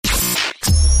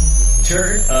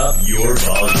Turn up your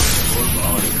volume.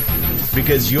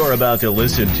 Because you're about to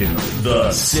listen to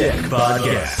The Sick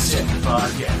Podcast.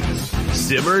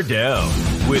 Simmer Down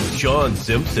with Sean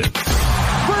Simpson.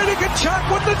 Brannigan shot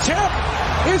with the tip.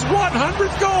 His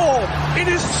 100th goal in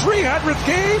his 300th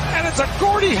game, and it's a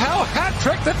Gordie Howe hat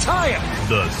trick to tie it.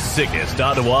 The sickest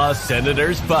Ottawa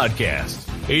Senators podcast.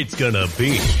 It's gonna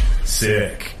be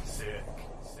sick.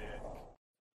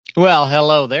 Well,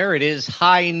 hello there. It is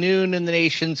high noon in the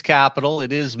nation's capital.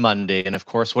 It is Monday. And of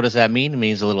course, what does that mean? It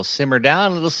means a little simmer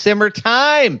down, a little simmer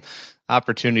time.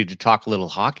 Opportunity to talk a little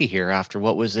hockey here after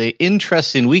what was an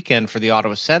interesting weekend for the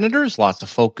Ottawa Senators. Lots of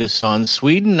focus on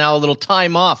Sweden. Now a little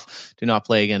time off. Do not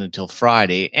play again until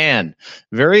Friday. And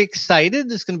very excited.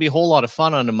 There's going to be a whole lot of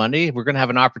fun on a Monday. We're going to have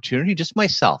an opportunity, just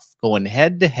myself, going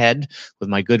head-to-head with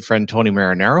my good friend Tony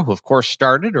Marinaro, who, of course,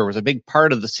 started or was a big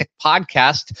part of the Sick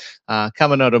Podcast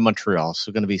coming out of Montreal.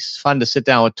 So it's going to be fun to sit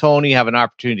down with Tony, have an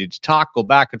opportunity to talk, go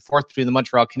back and forth between the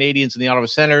Montreal Canadiens and the Ottawa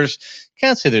Senators.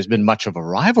 Can't say there's been much of a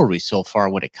rivalry so far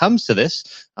when it comes to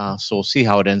this. So we'll see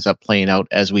how it ends up playing out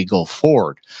as we go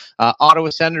forward. Ottawa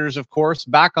Senators, of course,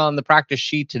 back on the practice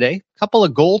sheet today. Couple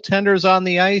of goaltenders on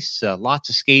the ice. Lots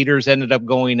of skaters ended up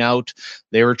going out.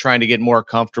 They were trying to get more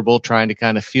comfortable, trying to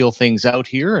kind of feel things out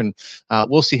here, and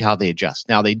we'll see how they adjust.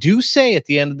 Now, they do say at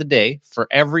the end of the day, for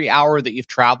every hour that you've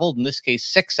traveled, in this case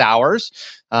 6 hours,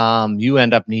 you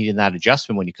end up needing that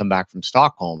adjustment when you come back from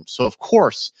Stockholm. So, of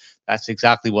course, that's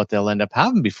exactly what they'll end up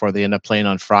having before they end up playing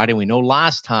on Friday. We know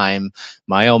last time,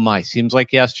 my oh my, seems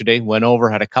like yesterday, went over,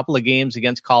 had a couple of games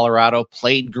against Colorado,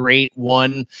 played great,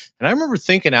 won. And I remember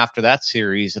thinking after that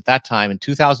series at that time in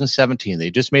 2017,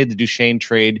 they just made the Duchesne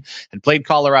trade and played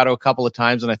Colorado a couple of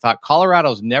times. And I thought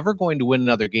Colorado's never going to win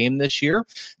another game this year.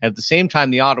 And at the same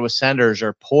time, the Ottawa Senators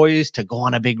are poised to go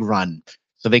on a big run.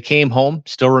 So they came home.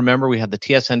 Still remember, we had the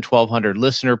TSN 1200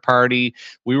 listener party.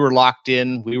 We were locked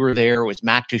in. We were there. It was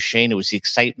Matt Duchesne. It was the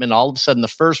excitement. All of a sudden, the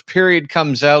first period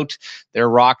comes out.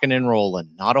 They're rocking and rolling.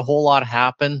 Not a whole lot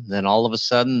happened. Then all of a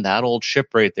sudden, that old ship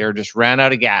right there just ran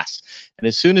out of gas. And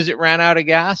as soon as it ran out of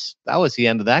gas, that was the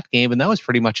end of that game. And that was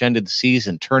pretty much ended the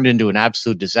season. Turned into an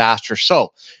absolute disaster.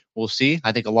 So we'll see.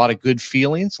 I think a lot of good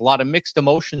feelings, a lot of mixed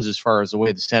emotions as far as the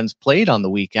way the Sens played on the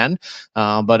weekend.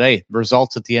 But hey,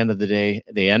 results at the end of the day,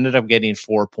 they ended up getting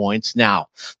 4 points. Now,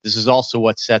 this is also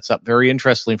what sets up very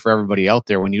interestingly for everybody out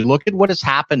there. When you look at what has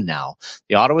happened now,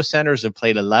 the Ottawa Senators have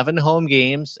played 11 home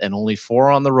games and only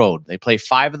 4 on the road. They play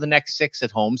 5 of the next 6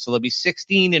 at home, so they'll be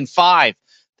 16-5.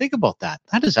 Think about that.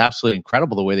 That is absolutely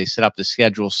incredible the way they set up the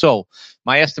schedule. So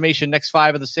my estimation, next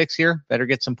 5 of the 6 here, better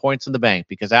get some points in the bank,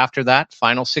 because after that,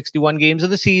 final 61 games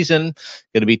of the season,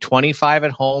 going to be 25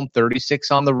 at home, 36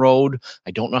 on the road.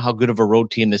 I don't know how good of a road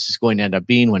team this is going to end up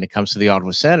being when it comes to the Ottawa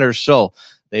Senators. So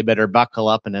they better buckle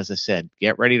up. And as I said,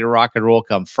 get ready to rock and roll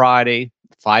come Friday.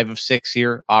 5 of 6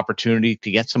 here, opportunity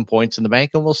to get some points in the bank,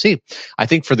 and we'll see. I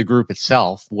think for the group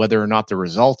itself, whether or not the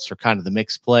results are kind of the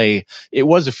mixed play, it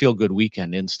was a feel-good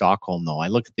weekend in Stockholm, though. I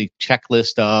look at the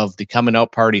checklist of the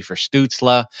coming-out party for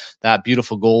Stützle, that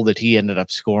beautiful goal that he ended up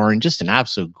scoring, just an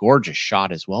absolute gorgeous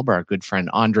shot as well by our good friend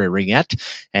Andre Ringette,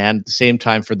 and at the same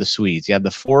time for the Swedes. You had the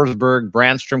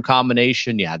Forsberg-Brandstrom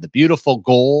combination, you had the beautiful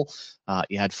goal.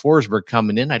 You had Forsberg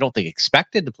coming in. I don't think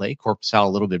expected to play. Korpisalo a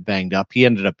little bit banged up. He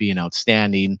ended up being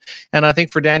outstanding. And I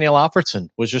think for Daniel Alfredsson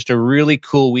was just a really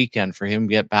cool weekend for him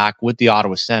to get back with the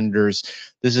Ottawa Senators.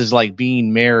 This is like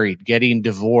being married, getting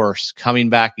divorced, coming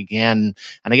back again,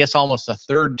 and I guess almost a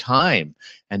third time,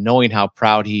 and knowing how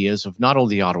proud he is of not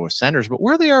only the Ottawa Senators, but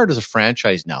where they are as a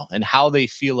franchise now and how they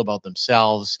feel about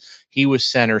themselves. He was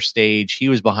center stage. He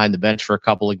was behind the bench for a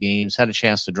couple of games, had a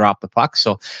chance to drop the puck.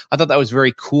 So I thought that was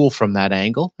very cool from that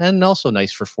angle, and also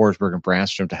nice for Forsberg and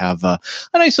Brandstrom to have a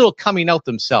nice little coming out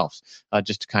themselves,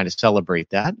 just to kind of celebrate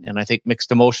that. And I think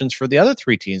mixed emotions for the other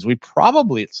 3 teams. We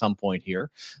probably at some point here,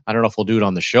 I don't know if we'll do it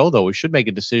on the show, though, we should make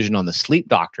a decision on the sleep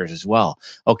doctors as well.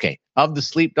 Okay, of the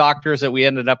sleep doctors that we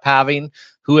ended up having,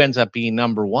 who ends up being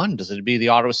number 1? Does it be the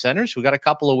Ottawa Senators, who got a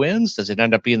couple of wins? Does it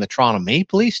end up being the Toronto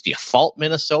Maple Leafs? Do you fault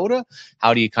Minnesota?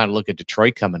 How do you kind of look at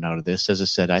Detroit coming out of this? As I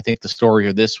said, I think the story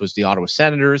of this was the Ottawa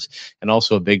Senators, and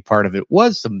also a big part of it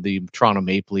was the Toronto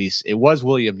Maple Leafs. It was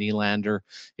William Nylander.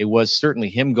 It was certainly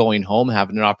him going home,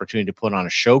 having an opportunity to put on a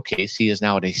showcase. He is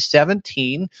now at a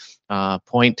 17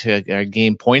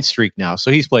 game point streak now.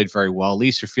 So he's played very well.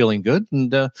 Leafs are feeling good,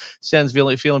 and Sens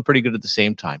feeling pretty good at the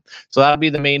same time. So that'll be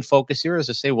the main focus here. As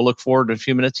I say, we'll look forward to a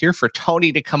few minutes here for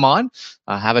Tony to come on,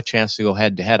 have a chance to go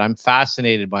head to head. I'm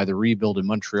fascinated by the rebuild in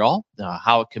Montreal,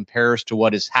 how it compares to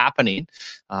what is happening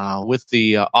with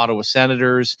the Ottawa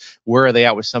Senators. Where are they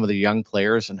at with some of the young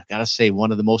players? And I got to say,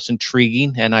 one of the most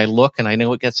intriguing, and I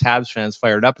know it gets Habs fans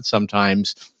fired up at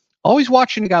sometimes, always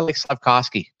watching a guy like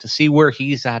Slavkovsky to see where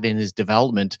he's at in his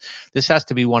development. This has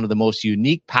to be one of the most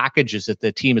unique packages that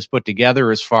the team has put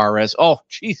together as far as, oh,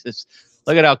 Jesus,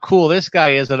 look at how cool this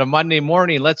guy is on a Monday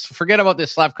morning. Let's forget about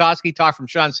this Slavkovsky talk from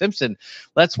Sean Simpson.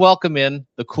 Let's welcome in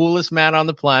the coolest man on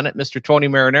the planet, Mr. Tony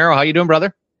Marinaro. How you doing,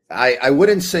 brother? I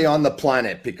wouldn't say on the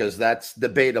planet because that's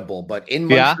debatable, but in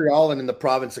Montreal and in the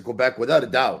province of Quebec, without a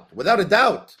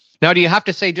doubt. Now, do you have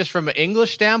to say just from an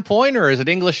English standpoint, or is it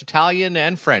English, Italian,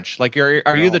 and French? Like,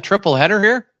 are you the triple header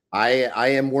here? I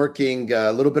am working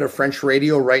a little bit of French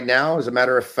radio right now, as a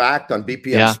matter of fact, on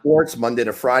BPM Sports, Monday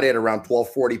to Friday at around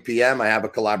 12:40 p.m. I have a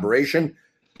collaboration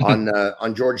on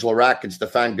George Larac and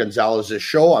Stéphane Gonzalez's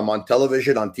show. I'm on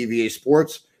television on TVA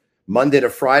Sports, Monday to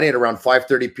Friday at around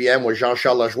 5:30 p.m. with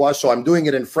Jean-Charles Lajoie. So I'm doing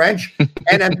it in French,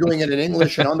 and I'm doing it in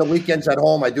English, and on the weekends at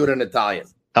home, I do it in Italian.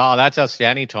 Oh, that's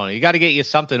outstanding, Tony. You got to get you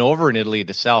something over in Italy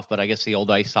itself, but I guess the old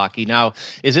ice hockey. Now,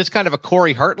 is this kind of a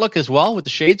Corey Hart look as well with the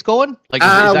shades going? Like, is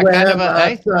that wear kind of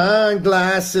my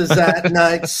sunglasses at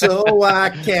night so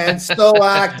I can.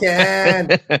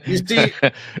 You see,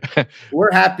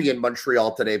 we're happy in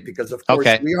Montreal today because, of course,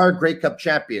 we are Grey Cup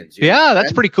champions.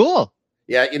 That's pretty cool.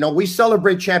 Yeah, we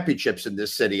celebrate championships in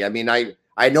this city. I mean,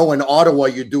 I know in Ottawa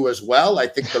you do as well. I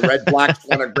think the Red Blacks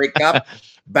won a Grey Cup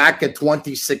back in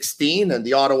 2016, and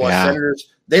the Ottawa Senators,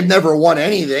 they've never won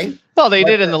anything. Well, they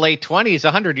did in the late 20s,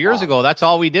 100 years ago. That's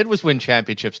all we did was win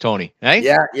championships, Tony. Hey?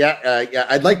 Yeah.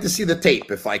 I'd like to see the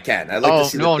tape if I can. I'd like to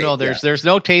see the tape. There's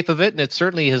no tape of it, and it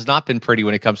certainly has not been pretty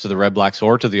when it comes to the Red Blacks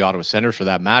or to the Ottawa Senators for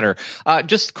that matter.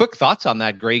 Just quick thoughts on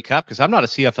that Grey Cup, because I'm not a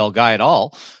CFL guy at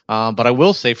all, but I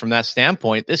will say from that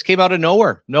standpoint, this came out of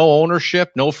nowhere. No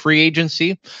ownership, no free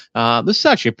agency. This is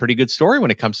actually a pretty good story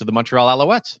when it comes to the Montreal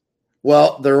Alouettes.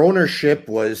 Well, their ownership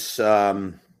was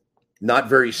not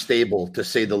very stable, to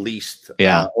say the least,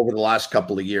 over the last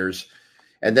couple of years.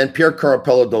 And then Pierre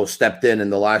Carapelado stepped in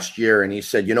the last year, and he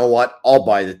said, you know what, I'll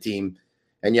buy the team.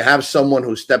 And you have someone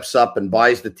who steps up and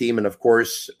buys the team. And, of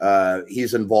course,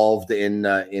 he's involved in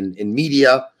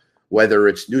media, whether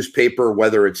it's newspaper,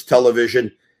 whether it's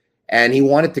television. And he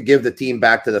wanted to give the team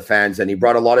back to the fans, and he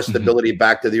brought a lot of stability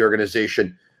back to the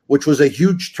organization, which was a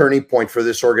huge turning point for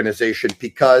this organization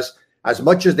because as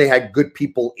much as they had good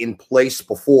people in place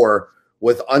before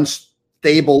with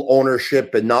unstable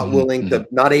ownership and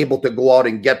not able to go out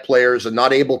and get players and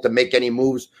not able to make any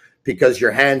moves because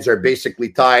your hands are basically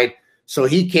tied. So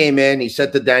he came in, he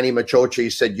said to Danny Machocha,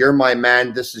 he said, you're my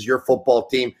man. This is your football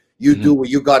team. You do what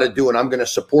you got to do, and I'm going to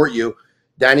support you.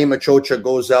 Danny Machocha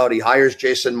goes out. He hires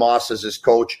Jason Moss as his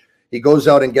coach. He goes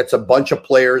out and gets a bunch of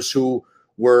players who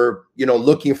were,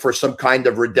 looking for some kind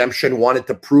of redemption, wanted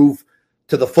to prove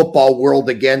to the football world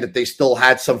again that they still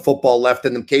had some football left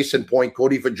in them. Case in point,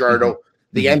 Cody Fajardo,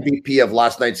 the MVP of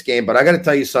last night's game. But I got to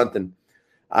tell you something.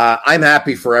 I'm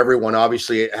happy for everyone,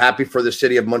 obviously. Happy for the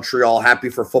city of Montreal. Happy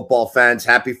for football fans.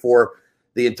 Happy for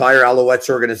the entire Alouettes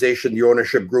organization, the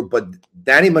ownership group. But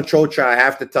Danny Machocha, I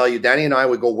have to tell you, Danny and I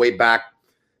would go way back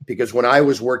because when I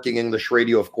was working English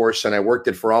radio, of course, and I worked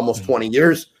it for almost 20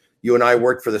 years, you and I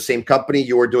worked for the same company.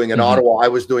 You were doing it in Ottawa. I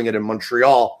was doing it in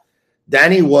Montreal.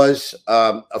 Danny was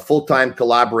a full-time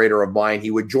collaborator of mine.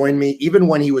 He would join me even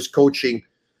when he was coaching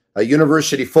a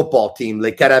university football team,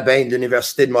 Les Carabins de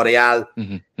l'Université de Montréal.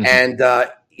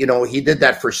 And, he did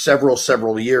that for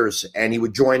several years, and he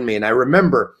would join me. And I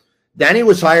remember Danny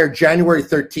was hired January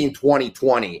 13,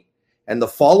 2020. And the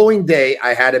following day,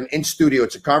 I had him in studio.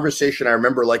 It's a conversation I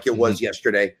remember like it was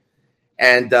yesterday.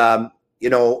 And,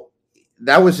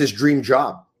 that was his dream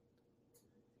job.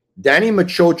 Danny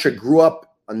Machocha grew up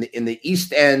in the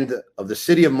east end of the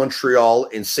city of Montreal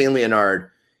in Saint Leonard.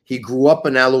 He grew up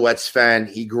an Alouettes fan.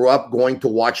 He grew up going to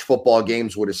watch football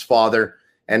games with his father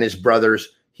and his brothers.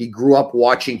 He grew up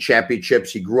watching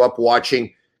championships. He grew up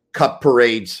watching cup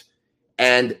parades.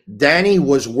 And Danny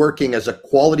was working as a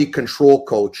quality control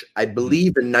coach, I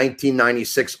believe in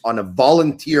 1996 on a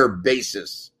volunteer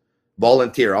basis.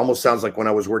 Volunteer almost sounds like when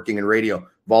I was working in radio.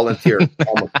 Volunteer.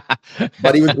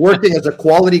 But he was working as a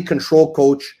quality control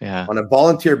coach on a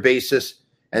volunteer basis.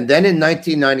 And then in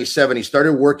 1997, he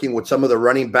started working with some of the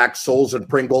running backs, Souls and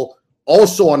Pringle,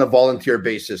 also on a volunteer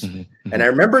basis. And I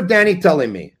remember Danny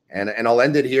telling me, and I'll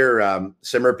end it here,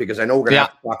 Simmer, because I know we're going to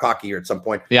have to talk hockey here at some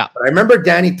point. Yeah. But I remember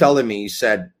Danny telling me, he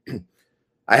said,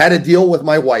 I had a deal with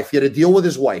my wife. He had a deal with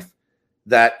his wife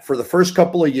that for the first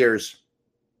couple of years,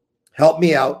 help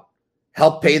me out,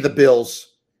 help pay the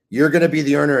bills. You're going to be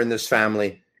the earner in this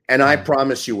family. And I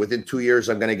promise you, within 2 years,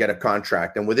 I'm going to get a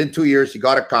contract. And within 2 years, he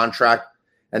got a contract.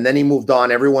 And then he moved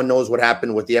on. Everyone knows what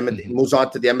happened with the Edmonton. He moves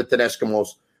on to the Edmonton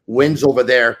Eskimos, wins over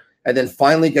there, and then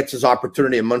finally gets his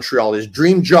opportunity in Montreal, his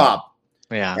dream job.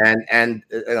 Yeah. And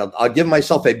I'll give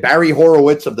myself a Barry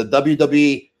Horowitz of the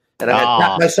WWE, and I'm going to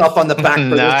pat myself on the back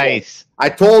for this. I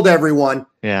told everyone,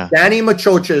 Danny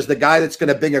Machocha is the guy that's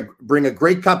going to bring a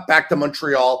Grey Cup back to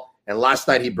Montreal. And last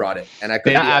night he brought it, and I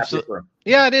couldn't be happy for him.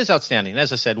 Yeah, it is outstanding.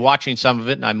 As I said, watching some of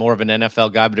it, and I'm more of an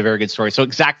NFL guy, but a very good story. So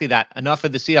exactly that. Enough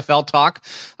of the CFL talk.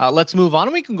 Let's move on,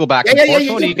 and we can go back.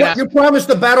 You promised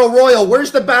the Battle Royal.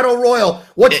 Where's the Battle Royal?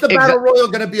 What's the Battle Royal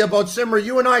going to be about, Simmer?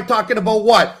 You and I talking about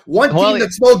what? One team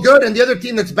that's no good and the other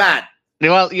team that's bad.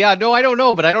 Well, yeah, no, I don't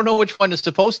know, but I don't know which one is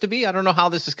supposed to be. I don't know how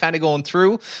this is kind of going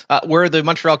through, where the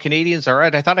Montreal Canadiens are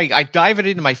at. I thought I'd dive it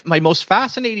into my most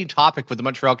fascinating topic with the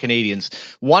Montreal Canadiens.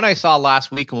 One I saw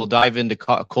last week, and we'll dive into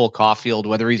Cole Caulfield,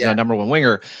 whether he's a number one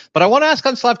winger. But I want to ask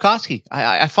on Slafkovsky.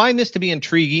 I find this to be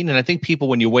intriguing, and I think people,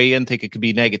 when you weigh in, think it could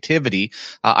be negativity.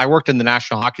 I worked in the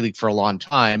National Hockey League for a long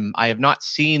time. I have not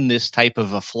seen this type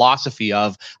of a philosophy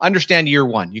of understand year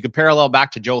one. You can parallel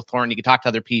back to Joe Thornton. You can talk to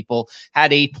other people.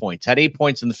 Had 8 points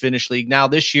in the Finnish league. Now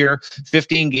this year,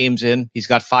 15 games in, he's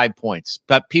got 5 points.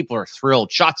 But people are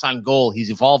thrilled. Shots on goal. He's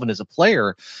evolving as a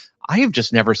player. I have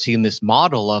just never seen this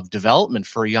model of development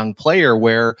for a young player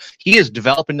where he is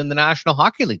developing in the National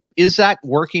Hockey League. Is that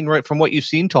working right from what you've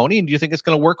seen, Tony? And do you think it's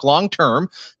going to work long term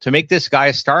to make this guy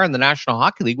a star in the National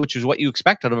Hockey League, which is what you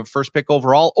expect out of a first pick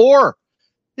overall? Or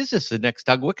is this the next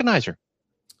Doug Wickenheiser?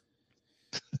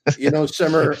 You know,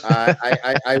 Simmer,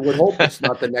 I would hope it's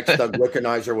not the next Doug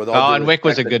Wickenheiser with all. And Wick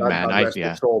was a good man.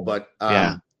 But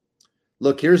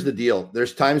look, here's the deal.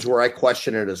 There's times where I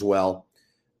question it as well.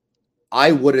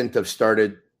 I wouldn't have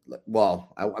started.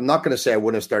 Well, I'm not going to say I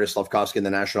wouldn't have started Slafkovsky in the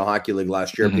National Hockey League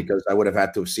last year because I would have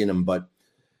had to have seen him, but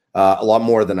a lot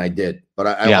more than I did. But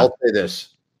I'll say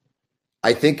this.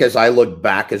 I think as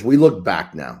we look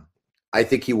back now, I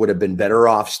think he would have been better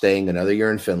off staying another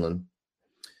year in Finland.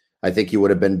 I think he would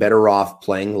have been better off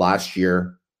playing last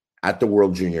year at the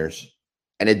World Juniors,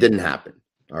 and it didn't happen.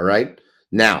 All right.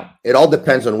 Now, it all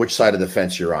depends on which side of the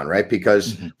fence you're on, right?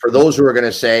 Because for those who are going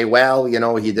to say, well, you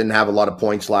know, he didn't have a lot of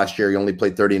points last year. He only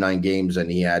played 39 games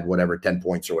and he had 10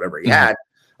 points or whatever he had.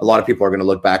 A lot of people are going to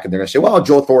look back and they're going to say, well,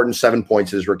 Joe Thornton, 7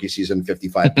 points in his rookie season,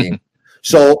 55 games.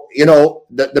 So, you know,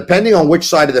 depending on which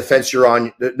side of the fence you're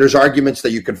on, there's arguments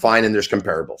that you can find and there's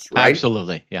comparables, right?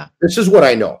 Absolutely. Yeah. This is what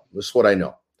I know.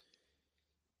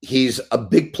 He's a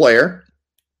big player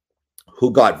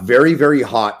who got very, very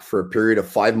hot for a period of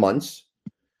 5 months,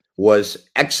 was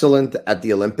excellent at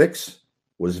the Olympics,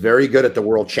 was very good at the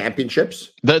World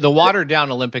Championships. The watered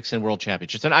down Olympics and World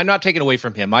Championships. And I'm not taking away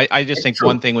from him. I just think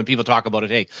one thing when people talk about it,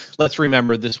 hey, let's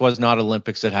remember this was not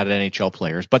Olympics that had NHL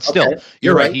players. But still,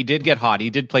 you're right. He did get hot.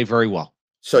 He did play very well.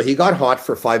 So he got hot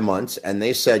for 5 months and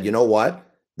they said, you know what?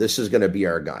 This is going to be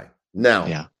our guy.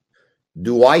 Now,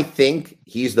 do I think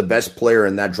he's the best player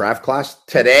in that draft class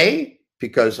today?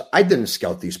 Because I didn't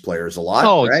scout these players a lot.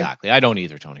 Oh, right? Exactly. I don't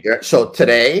either, Tony. Yeah, so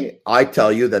today, I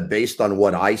tell you that based on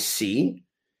what I see,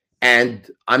 and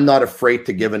I'm not afraid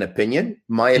to give an opinion.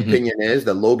 My opinion is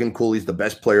that Logan Cooley's the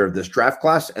best player of this draft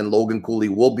class, and Logan Cooley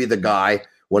will be the guy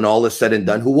when all is said and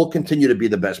done who will continue to be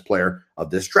the best player of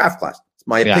this draft class. It's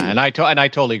my opinion. And I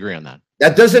totally agree on that.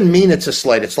 That doesn't mean it's a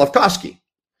slight at Slafkovsky.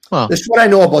 Well, this is what I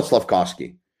know about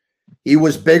Slafkovsky. He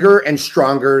was bigger and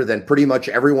stronger than pretty much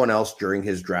everyone else during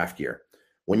his draft year.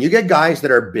 When you get guys that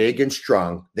are big and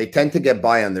strong, they tend to get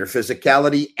by on their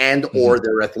physicality and or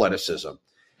their athleticism.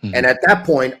 And at that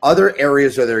point, other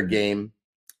areas of their game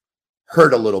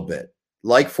hurt a little bit.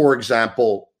 Like, for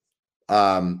example,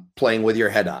 playing with your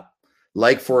head up.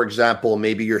 Like, for example,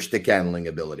 maybe your stick handling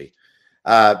ability.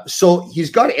 So he's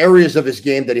got areas of his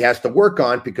game that he has to work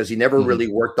on because he never really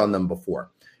worked on them before.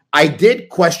 I did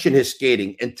question his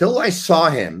skating until I saw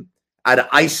him at an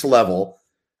ice level.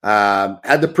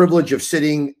 Had the privilege of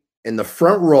sitting in the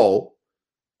front row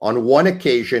on one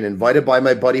occasion, invited by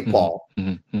my buddy Paul,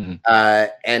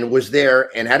 and was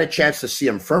there and had a chance to see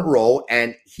him front row.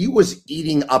 And he was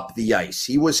eating up the ice.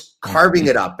 He was carving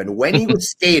it up. And when he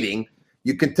was skating,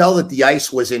 you could tell that the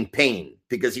ice was in pain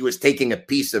because he was taking a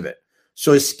piece of it.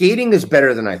 So his skating is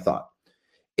better than I thought.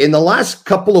 In the last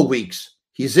couple of weeks,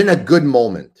 he's in a good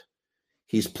moment.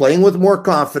 He's playing with more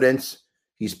confidence.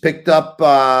 He's picked up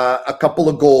a couple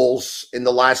of goals in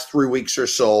the last 3 weeks or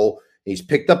so. He's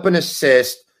picked up an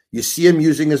assist. You see him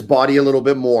using his body a little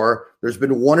bit more. There's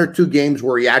been 1 or 2 games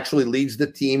where he actually leads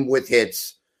the team with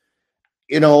hits.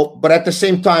 But at the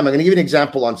same time, I'm going to give you an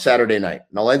example on Saturday night,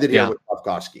 and I'll end it here with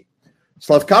Slafkovsky.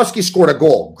 Slafkovsky scored a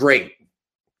goal. Great.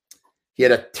 He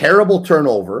had a terrible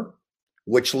turnover,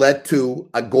 which led to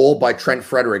a goal by Trent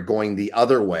Frederick going the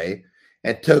other way,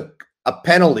 and took a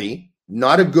penalty,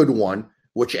 not a good one,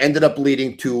 which ended up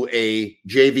leading to a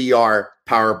JVR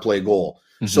power play goal.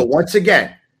 Mm-hmm. So once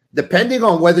again, depending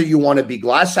on whether you want to be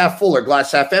glass half full or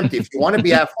glass half empty, if you want to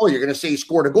be half full, you're going to say he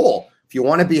scored a goal. If you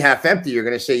want to be half empty, you're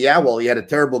going to say, yeah, well, he had a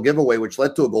terrible giveaway, which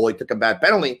led to a goal. He took a bad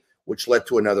penalty, which led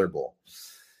to another goal.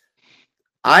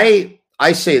 I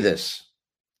say this.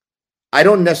 I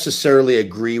don't necessarily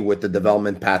agree with the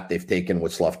development path they've taken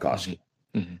with Slafkovsky.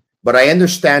 Mm-hmm. But I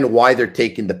understand why they're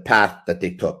taking the path that they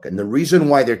took. And the reason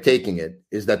why they're taking it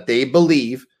is that they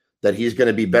believe that he's going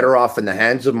to be better off in the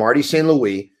hands of Marty St.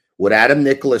 Louis with Adam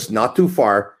Nicholas not too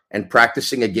far and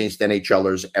practicing against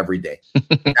NHLers every day.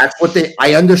 That's what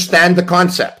I understand the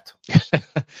concept.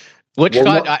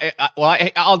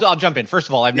 I'll jump in. First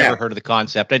of all, I've never heard of the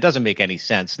concept. It doesn't make any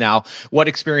sense. Now, what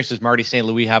experience does Marty St.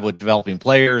 Louis have with developing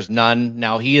players? None.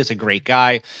 Now, he is a great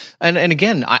guy. And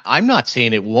again, I'm not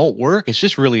saying it won't work. It's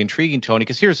just really intriguing, Tony,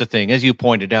 because here's the thing. As you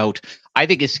pointed out, I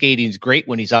think his skating is great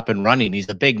when he's up and running. He's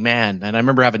a big man. And I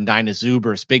remember having Dinah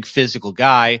Zubers, big physical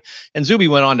guy. And Zuby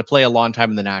went on to play a long time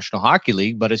in the National Hockey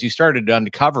League. But as you started to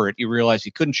uncover it, you realized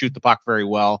he couldn't shoot the puck very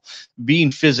well. Being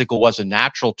physical wasn't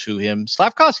natural to him.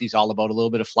 Slafkovsky's all about a little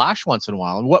bit of flash once in a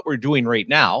while. And what we're doing right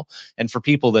now, and for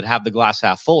people that have the glass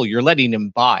half full, you're letting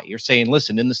him by. You're saying,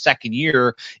 listen, in the second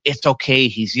year, it's okay.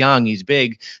 He's young. He's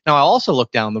big. Now, I also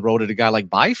look down the road at a guy like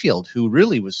Byfield, who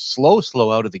really was slow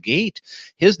out of the gate.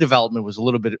 His development was a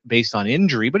little bit based on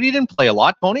injury, but he didn't play a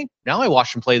lot, Tony. Now I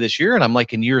watched him play this year, and I'm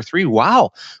like, in year 3,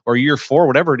 wow, or year 4,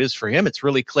 whatever it is for him, it's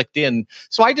really clicked in.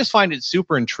 So I just find it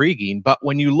super intriguing. But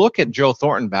when you look at Joe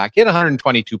Thornton back, he had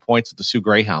 122 points with the Sioux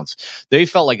Greyhounds. They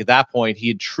felt like at that point he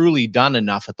had truly done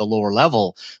enough at the lower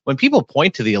level. When people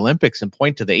point to the Olympics and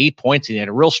point to the 8 points and he had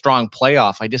a real strong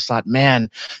playoff, I just thought,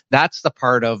 man, that's the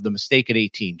part of the mistake at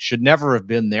 18. Should never have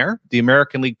been there. The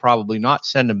American League probably not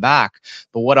send him back.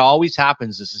 But what always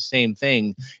happens is the same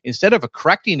thing. Instead of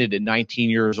correcting it at 19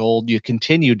 years old, you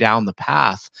continue down the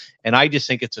path. And I just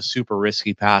think it's a super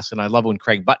risky pass. And I love when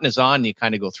Craig Button is on, you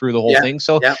kind of go through the whole thing.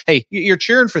 So, hey, you're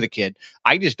cheering for the kid.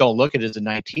 I just don't look at it as a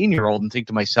 19-year-old and think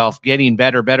to myself, getting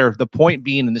better. The point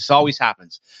being, and this always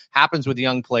happens with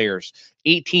young players,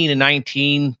 18 and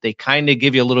 19, they kind of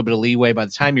give you a little bit of leeway. By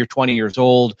the time you're 20 years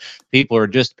old, people are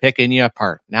just picking you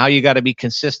apart. Now you got to be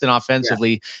consistent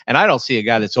offensively. And I don't see a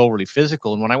guy that's overly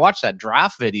physical. And when I watched that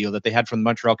draft video that they had from the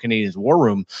Montreal Canadiens war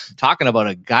room, talking about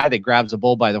a guy that grabs a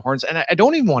bull by the horns, and I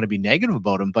don't even want to be negative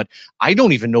about him, but I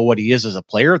don't even know what he is as a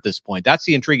player at this point. That's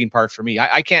the intriguing part for me.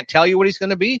 I can't tell you what he's going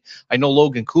to be. I know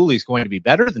Logan Cooley is going to be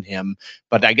better than him,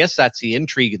 but I guess that's the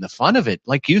intrigue and the fun of it.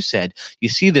 Like you said, you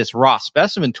see this raw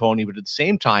specimen, Tony, but at the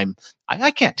same time,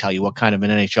 I can't tell you what kind of an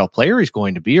NHL player he's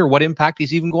going to be or what impact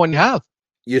he's even going to have.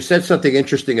 You said something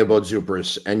interesting about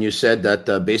Zubers, and you said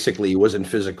that basically he wasn't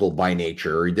physical by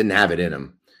nature, or he didn't have it in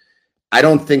him. I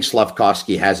don't think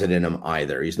Slafkovsky has it in him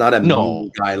either. He's not a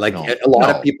mean guy. A lot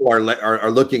of people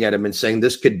are looking at him and saying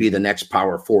this could be the next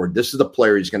power forward. This is the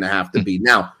player he's going to have to be.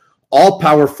 Now, all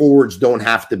power forwards don't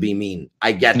have to be mean.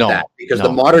 I get that, because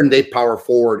the modern day power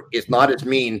forward is not as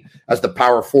mean as the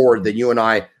power forward that you and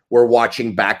I were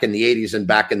watching back in the 80s and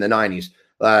back in the 90s.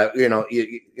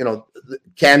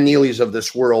 Cam Neely's of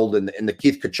this world and the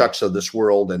Keith Kachucks of this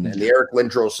world and the Eric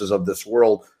Lindroses of this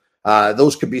world.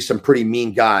 Those could be some pretty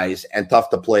mean guys and tough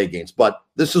to play against. But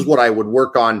this is what I would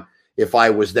work on if I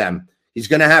was them. He's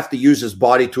going to have to use his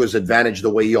body to his advantage the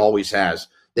way he always has.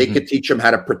 They could teach him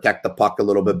how to protect the puck a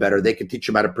little bit better. They could teach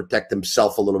him how to protect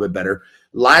himself a little bit better.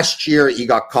 Last year, he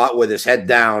got caught with his head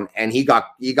down, and he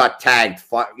got tagged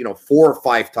 4 or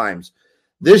 5 times.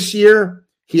 This year,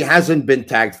 he hasn't been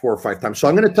tagged 4 or 5 times. So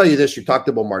I'm going to tell you this. You talked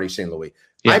about Marty St. Louis.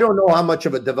 Yeah. I don't know how much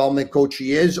of a development coach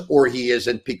he is or he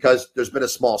isn't, because there's been a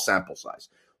small sample size.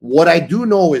 What I do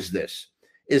know is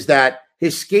that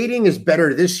his skating is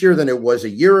better this year than it was a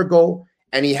year ago,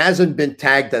 and he hasn't been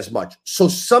tagged as much. So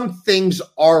some things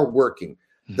are working.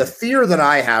 The fear that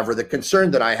I have, or the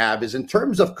concern that I have, is in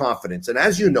terms of confidence. And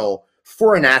as you know,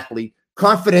 for an athlete,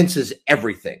 confidence is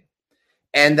everything.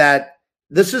 And that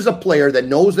this is a player that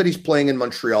knows that he's playing in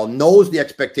Montreal, knows the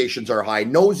expectations are high,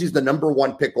 knows he's the number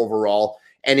 1 pick overall.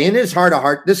 And in his heart of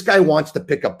heart, this guy wants to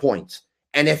pick up points.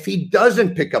 And if he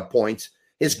doesn't pick up points,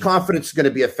 his confidence is going to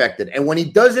be affected. And when he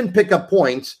doesn't pick up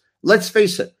points, let's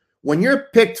face it, when you're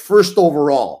picked first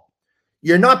overall,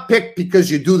 you're not picked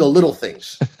because you do the little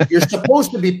things. You're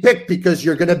supposed to be picked because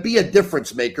you're going to be a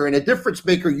difference maker. And a difference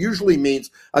maker usually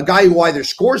means a guy who either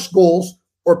scores goals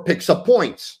or picks up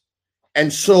points.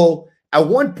 And so at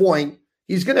one point,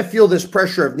 he's going to feel this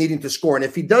pressure of needing to score. And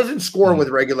if he doesn't score with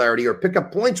regularity or pick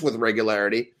up points with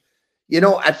regularity,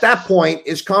 at that point,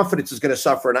 his confidence is going to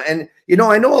suffer. And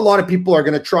I know a lot of people are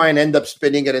going to try and end up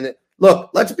spinning it. And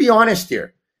look, let's be honest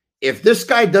here. If this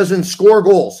guy doesn't score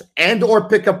goals and or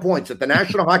pick up points at the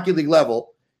National Hockey League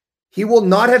level, he will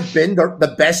not have been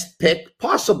the best pick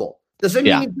possible. Doesn't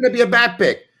mean he's going to be a bad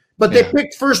pick, but they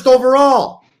picked first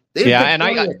overall.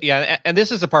 And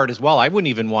this is the part as well. I wouldn't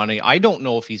even want to. I don't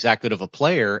know if he's that good of a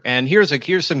player. And here's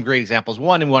some great examples.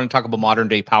 One, and we want to talk about modern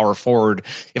day power forward.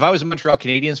 If I was a Montreal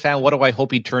Canadiens fan, what do I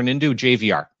hope he'd turn into?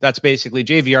 JVR. That's basically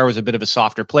JVR was a bit of a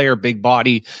softer player, big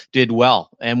body, did well.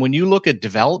 And when you look at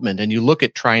development and you look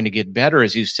at trying to get better,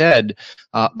 as you said,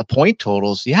 the point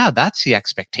totals, that's the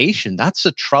expectation. That's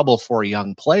the trouble for a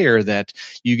young player that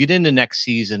you get into next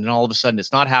season and all of a sudden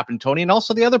it's not happening, Tony. And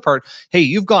also the other part, hey,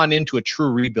 you've gone into a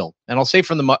true rebuild. And I'll say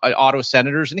from the Ottawa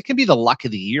Senators, and it can be the luck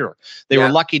of the year. They were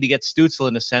lucky to get Stützle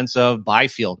in a sense of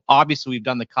Byfield. Obviously, we've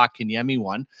done the Kotkaniemi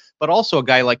one, but also a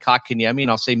guy like Kotkaniemi, and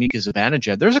I'll say Mika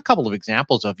Zibanejad. There's a couple of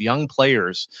examples of young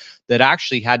players that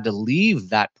actually had to leave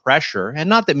that pressure, and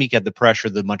not that Mika had the pressure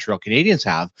the Montreal Canadiens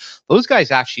have. Those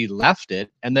guys actually left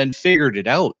it and then figured it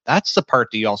out. That's the part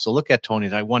that you also look at, Tony,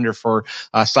 that I wonder for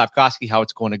Slafkovsky how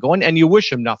it's going to go. And you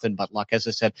wish him nothing but luck. As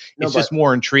I said, it's just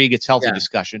more intrigue. It's healthy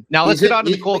discussion. Now, let's get on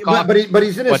to the Cole Caulfield. But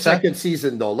he's in his second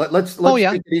season, though. Let's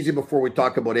take it easy before we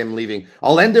talk about him leaving.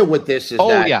 I'll end it with this.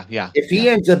 If he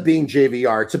ends up being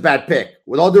JVR, it's a bad pick.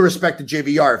 With all due respect to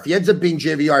JVR, if he ends up being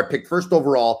JVR, picked first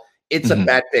overall, it's a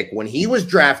bad pick. When he was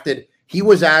drafted, he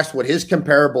was asked what his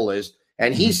comparable is,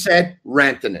 and he said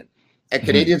Rantanen. And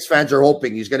Canadiens fans are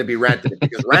hoping he's going to be Rantanen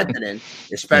because Rantanen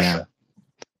is special.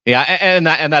 Yeah, and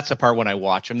that's the part when I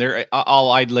watch him.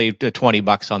 I'd lay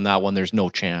 $20 on that one. There's no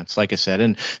chance, like I said.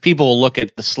 And people will look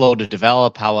at the slow to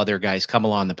develop, how other guys come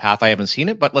along the path. I haven't seen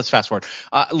it, but let's fast forward.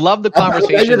 Love the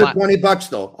conversation. I'll bet you the $20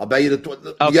 though. I'll bet you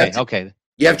the Okay.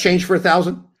 You have change for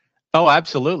 1,000? Oh,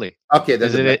 absolutely. Okay.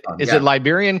 Is it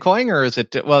Liberian coin or is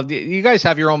it, well, you guys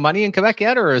have your own money in Quebec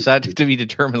yet, or is that to be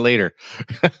determined later?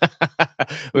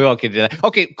 We won't get into that.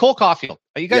 Okay. Cole Caulfield.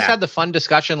 You guys had the fun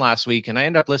discussion last week and I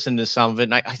ended up listening to some of it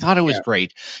and I thought it was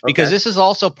great because this is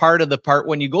also part of the part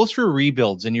when you go through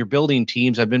rebuilds and you're building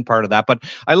teams. I've been part of that, but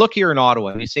I look here in Ottawa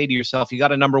and you say to yourself, you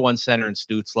got a number one center in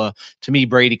Stützle. To me,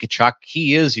 Brady Tkachuk,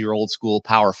 he is your old school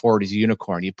power forward. He's a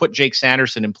unicorn. You put Jake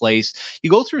Sanderson in place. You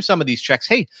go through some of these checks.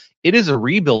 Hey, it is a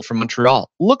rebuild from Montreal.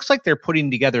 Looks like they're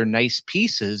putting together nice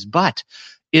pieces, but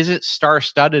is it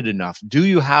star-studded enough? Do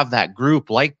you have that group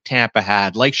like Tampa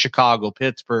had, like Chicago,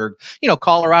 Pittsburgh,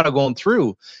 Colorado going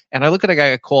through? And I look at a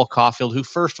guy like Cole Caulfield, who,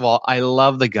 first of all, I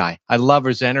love the guy. I love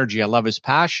his energy. I love his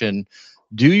passion.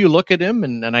 Do you look at him?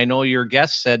 And I know your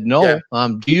guest said no. Yeah.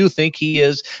 Do you think he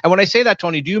is? And when I say that,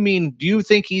 Tony, do you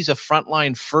think he's a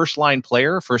frontline, first-line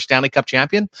player for Stanley Cup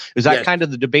champion? Is that kind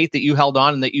of the debate that you held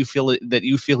on and that you feel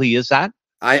he is that?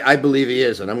 I believe he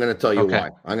is, and I'm going to tell you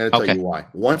why. I'm going to tell you why.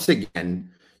 Once again,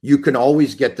 you can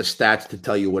always get the stats to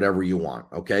tell you whatever you want,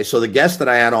 okay? So the guest that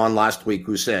I had on last week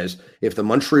who says if the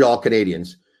Montreal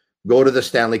Canadiens go to the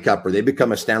Stanley Cup or they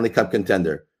become a Stanley Cup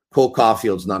contender, Cole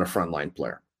Caulfield's not a frontline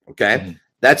player, okay? Mm-hmm.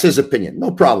 That's his opinion. No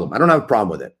problem. I don't have a problem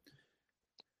with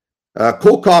it.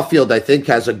 Cole Caulfield, I think,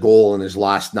 has a goal in his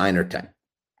last 9 or 10,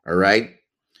 all right?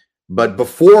 But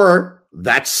before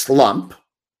that slump,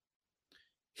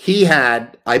 he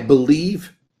had, I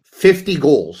believe, 50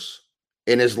 goals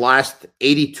in his last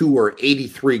 82 or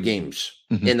 83 games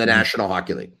in the National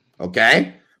Hockey League.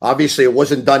 Okay. Obviously it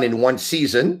wasn't done in one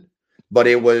season, but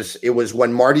it was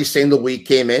when Marty St. Louis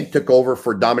came in, took over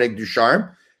for Dominique Ducharme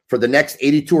for the next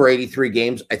 82 or 83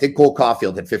 games. I think Cole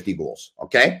Caulfield had 50 goals.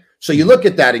 Okay. So you look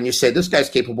at that and you say, this guy's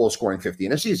capable of scoring 50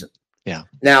 in a season. Yeah.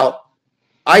 Now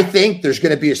I think there's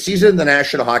going to be a season in the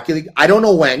National Hockey League. I don't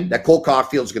know when that Cole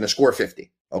Caulfield's going to score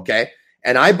 50. Okay.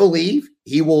 And I believe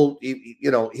he'll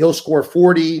score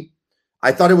 40.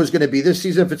 I thought it was going to be this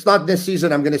season. If it's not this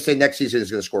season, I'm going to say next season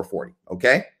is going to score 40.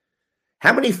 Okay.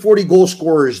 How many 40 goal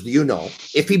scorers do you know,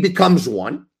 if he becomes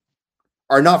one,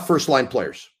 are not first line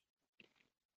players?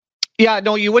 Yeah,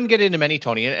 no, you wouldn't get into many,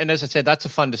 Tony. And as I said, that's a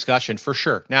fun discussion for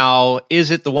sure. Now,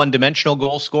 is it the one-dimensional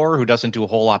goal scorer who doesn't do a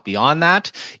whole lot beyond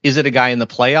that? Is it a guy in the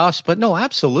playoffs? But no,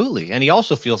 absolutely. And he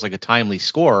also feels like a timely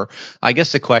scorer. I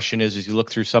guess the question is, as you look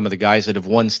through some of the guys that have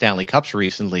won Stanley Cups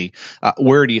recently,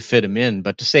 where do you fit him in?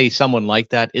 But to say someone like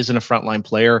that isn't a frontline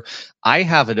player, I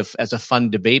have it as a fun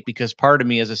debate because part of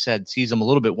me, as I said, sees him a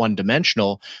little bit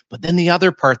one-dimensional. But then the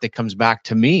other part that comes back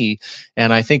to me,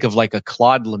 and I think of like a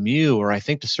Claude Lemieux, or I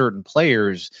think to certain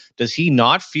players, does he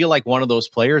not feel like one of those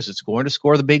players that's going to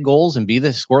score the big goals and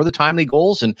score the timely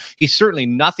goals? And he's certainly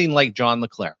nothing like John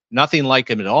Leclerc, nothing like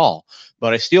him at all.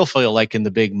 But I still feel like in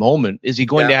the big moment, is he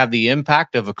going to have the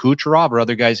impact of a Kucherov or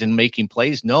other guys in making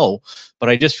plays? No, but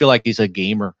I just feel like he's a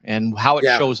gamer and how it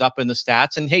shows up in the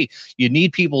stats. And hey, you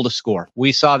need people to score.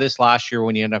 We saw this last year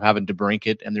when you end up having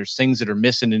DeBrincat, and there's things that are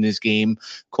missing in his game.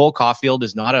 Cole Caulfield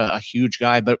is not a huge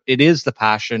guy, but it is the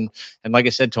passion. And like I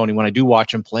said, Tony, when I do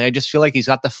watch him play, I just feel like he's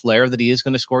got the flair that he is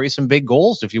going to score you some big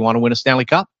goals if you want to win a Stanley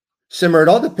Cup. Simmer, it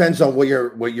all depends on what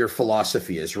your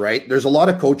philosophy is, right? There's a lot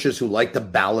of coaches who like to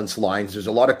balance lines. There's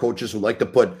a lot of coaches who like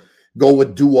to go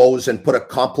with duos and put a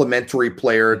complementary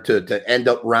player to end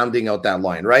up rounding out that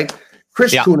line, right?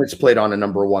 Chris Kunitz played on a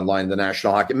number one line in the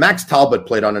National Hockey. Max Talbot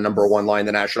played on a number one line in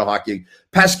the National Hockey League.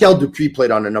 Pascal Dupuis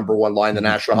played on a number one line in the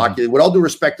National Hockey League. With all due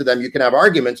respect to them, you can have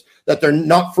arguments that they're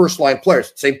not first-line players.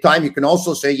 At the same time, you can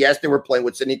also say, yes, they were playing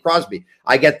with Sidney Crosby.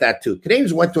 I get that too.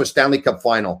 Canadians went to a Stanley Cup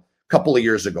final couple of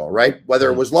years ago, right? Whether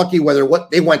it was lucky,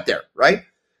 they went there, right?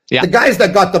 Yeah. The guys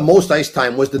that got the most ice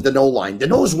time was the Danault line.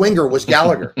 Danault's winger was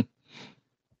Gallagher.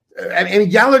 I mean,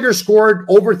 Gallagher scored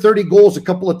over 30 goals a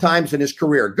couple of times in his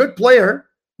career. Good player,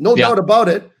 no doubt about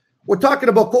it. We're talking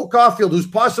about Cole Caulfield, who's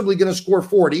possibly going to score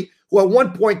 40, who at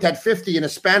one point had 50 in a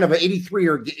span of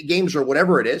 83 games or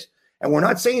whatever it is. And we're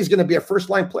not saying he's going to be a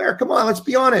first-line player. Come on, let's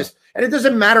be honest. And it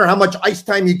doesn't matter how much ice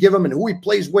time you give him and who he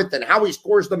plays with and how he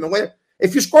scores them and where.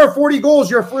 If you score 40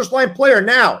 goals, you're a first-line player.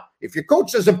 Now, if your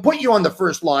coach doesn't put you on the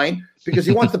first line because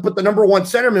he wants to put the number one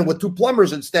centerman with two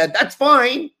plumbers instead, that's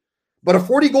fine. But a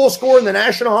 40-goal scorer in the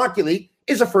National Hockey League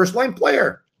is a first-line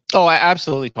player. Oh,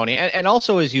 absolutely, Tony. And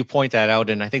also, as you point that out,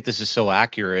 and I think this is so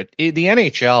accurate, the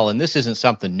NHL, and this isn't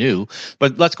something new,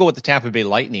 but let's go with the Tampa Bay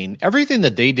Lightning. Everything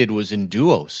that they did was in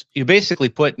duos. You basically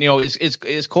put,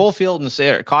 is Caulfield and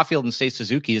State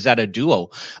Suzuki, is that a duo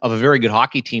of a very good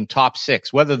hockey team, top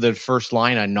six, whether they're first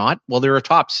line or not? Well, they're a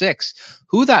top six.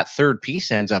 Who that third piece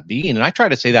ends up being, and I try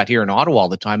to say that here in Ottawa all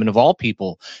the time, and of all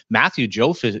people, Matthew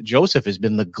Joseph has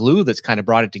been the glue that's kind of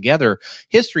brought it together.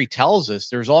 History tells us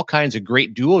there's all kinds of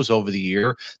great duos over the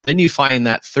year. Then you find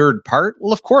that third part.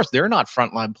 Well, of course, they're not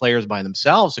frontline players by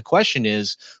themselves. The question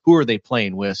is, who are they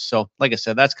playing with? So, like I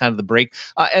said, that's kind of the break.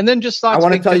 And then just thoughts. I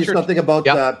want to tell you something about,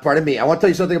 pardon me, I want to tell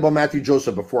you something about Matthew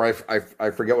Joseph before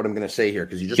I forget what I'm going to say here,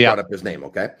 because you just brought up his name,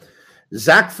 okay?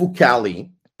 Zach Fucali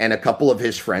and a couple of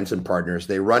his friends and partners,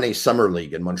 they run a summer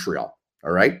league in Montreal,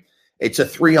 all right? It's a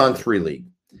 3-on-3 league.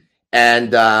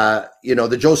 And,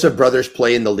 the Joseph brothers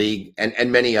play in the league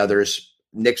and many others.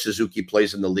 Nick Suzuki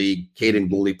plays in the league. Caden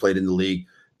Gooley played in the league.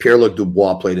 Pierre-Luc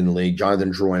Dubois played in the league.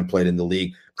 Jonathan Drouin played in the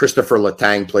league. Christopher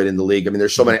Letang played in the league. I mean,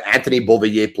 there's so many. Anthony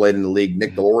Beauvillier played in the league.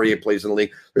 Nick Delorier plays in the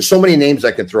league. There's so many names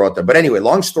I can throw out there. But anyway,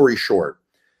 long story short,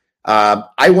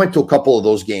 I went to a couple of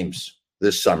those games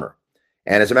this summer.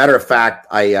 And as a matter of fact,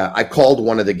 I called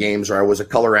one of the games, or I was a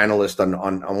color analyst on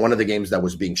one of the games that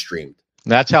was being streamed.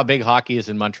 That's how big hockey is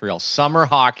in Montreal. Summer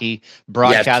hockey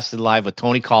broadcasted live with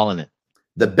Tony calling it.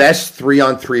 The best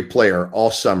 3-on-3 player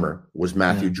all summer was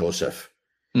Matthew Joseph.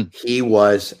 He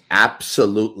was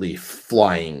absolutely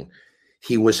flying.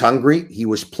 He was hungry. He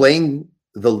was playing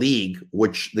the league,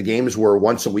 which the games were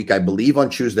once a week, I believe, on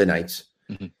Tuesday nights.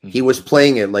 He was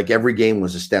playing it like every game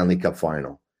was a Stanley Cup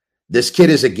final. This kid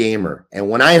is a gamer. And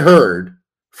when I heard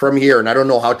from here, and I don't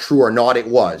know how true or not it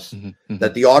was,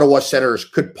 that the Ottawa Senators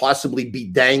could possibly be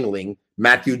dangling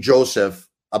Matthew Joseph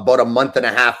about a month and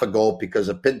a half ago because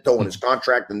of Pinto and his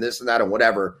contract and this and that and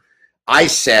whatever, I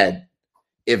said,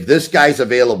 if this guy's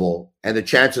available, and the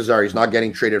chances are he's not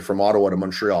getting traded from Ottawa to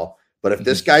Montreal, but if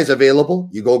this guy's available,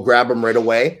 you go grab him right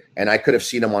away. And I could have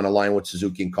seen him on a line with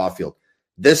Suzuki and Caulfield.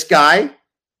 This guy,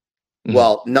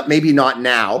 well, maybe not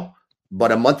now,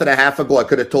 but a month and a half ago, I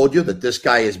could have told you that this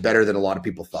guy is better than a lot of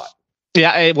people thought.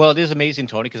 Yeah, well, it is amazing,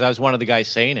 Tony, because I was one of the guys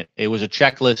saying it. It was a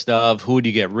checklist of who do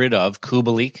you get rid of,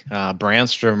 Kubalik,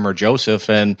 Brandstrom, or Joseph.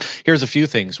 And here's a few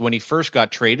things. When he first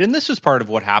got traded, and this is part of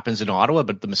what happens in Ottawa,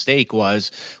 but the mistake was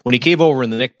when he came over in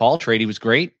the Nick Paul trade, he was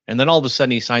great. And then all of a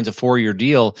sudden he signs a 4-year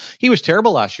deal. He was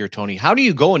terrible last year, Tony. How do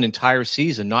you go an entire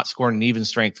season not scoring an even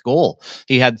strength goal?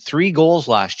 He had 3 goals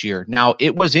last year. Now,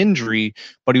 it was injury,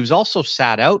 but he was also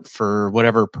sat out for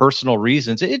whatever personal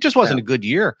reasons. It just wasn't a good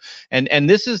year. And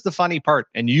this is the funny part.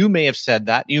 And you may have said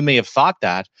that. You may have thought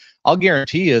that. I'll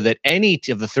guarantee you that any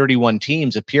of the 31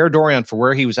 teams, if Pierre Dorion, for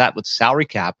where he was at with salary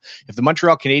cap, if the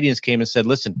Montreal Canadiens came and said,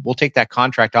 listen, we'll take that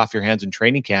contract off your hands in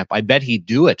training camp, I bet he'd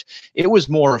do it. It was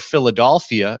more of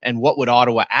Philadelphia and what would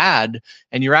Ottawa add?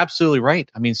 And you're absolutely right.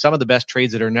 I mean, some of the best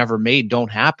trades that are never made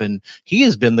don't happen. He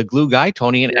has been the glue guy,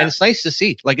 Tony, and it's nice to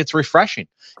see. Like, it's refreshing.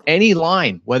 Any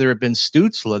line, whether it been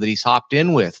Stützle that he's hopped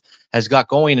in with, has got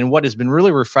going. And what has been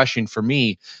really refreshing for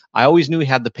me, I always knew he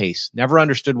had the pace. Never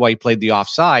understood why he played the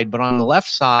offside, but on the left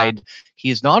side, he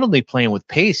is not only playing with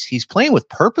pace, he's playing with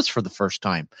purpose for the first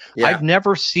time. Yeah. I've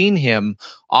never seen him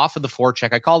off of the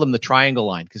forecheck. I call him the triangle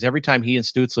line because every time he and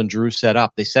Stützle and Drew set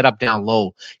up, they set up down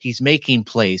low. He's making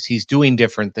plays. He's doing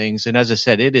different things. And as I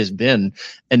said, it has been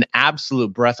an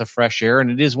absolute breath of fresh air. And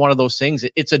it is one of those things.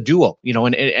 It's a duo,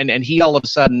 and he all of a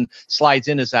sudden slides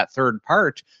in as that third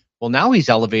part. Well, now he's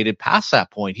elevated past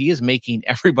that point. He is making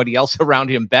everybody else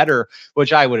around him better,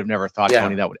 which I would have never thought,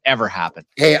 Tony, that would ever happen.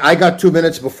 Hey, I got 2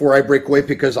 minutes before I break away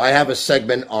because I have a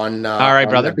segment on, all right,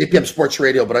 brother, BPM Sports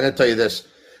Radio, but I'm going to tell you this.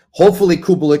 Hopefully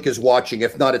Kubelik is watching.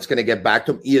 If not, it's going to get back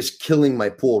to him. He is killing my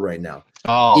pool right now.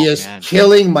 Oh, he is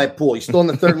killing my pool. He's still on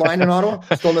the third line in Ottawa?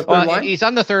 Still on the third line? He's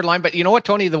on the third line, but you know what,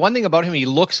 Tony? The one thing about him, he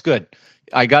looks good.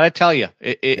 I got to tell you,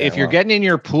 if you're getting in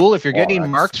your pool, if you're getting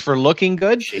marks for looking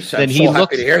good, then he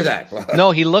looks. Happy to hear that.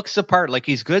 No, he looks the part. Like,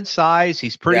 he's good size.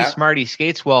 He's pretty smart. He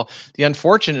skates well. The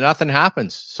unfortunate, nothing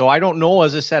happens. So I don't know,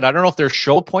 as I said, I don't know if there's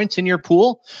show points in your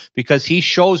pool because he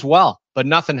shows well, but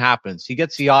nothing happens. He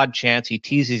gets the odd chance. He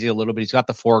teases you a little bit. He's got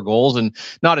the 4 goals and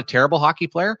not a terrible hockey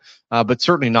player, but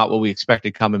certainly not what we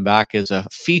expected coming back as a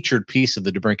featured piece of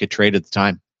the DeBrincat trade at the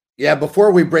time. Yeah, before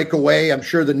we break away, I'm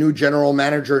sure the new general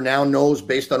manager now knows,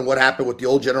 based on what happened with the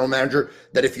old general manager,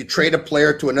 that if you trade a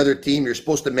player to another team, you're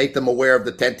supposed to make them aware of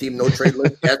the 10-team no-trade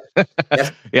list.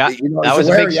 Yes. Yeah, that was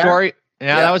a big story.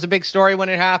 Yeah, that was a big story when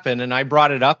it happened, and I brought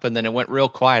it up, and then it went real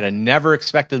quiet. I never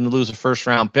expected them to lose a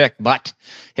first-round pick, but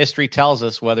history tells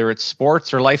us, whether it's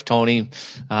sports or life, Tony,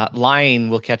 lying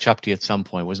will catch up to you at some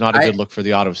point. It was not a good look for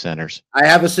the Ottawa Senators. I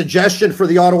have a suggestion for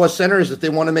the Ottawa Senators. If they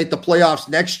want to make the playoffs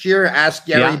next year, ask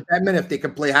Gary Bettman if they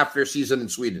can play half their season in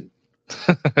Sweden.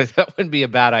 That wouldn't be a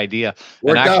bad idea.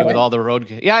 And actually, with all the road,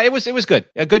 it was good.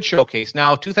 A good showcase.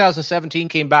 Now, 2017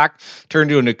 came back,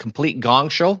 turned into a complete gong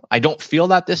show. I don't feel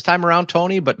that this time around,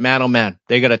 Tony, but man, oh man,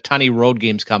 they got a ton of road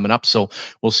games coming up, so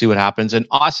we'll see what happens. And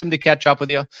awesome to catch up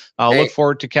with you. Look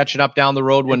forward to catching up down the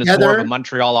road when it's more of a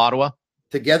Montreal-Ottawa.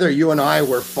 Together, you and I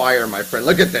were fire, my friend.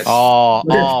 Look at this.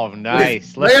 Oh,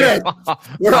 nice. Look at it.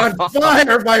 We're on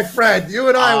fire, my friend. You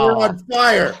and I were on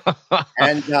fire.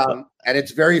 And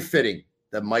it's very fitting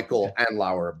that Michael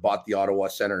Andlauer bought the Ottawa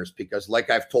Senators because,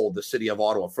 like I've told the city of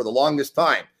Ottawa for the longest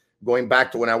time, going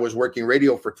back to when I was working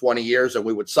radio for 20 years, and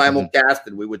we would simulcast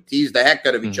and we would tease the heck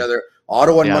out of each other,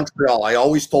 Ottawa and Montreal, I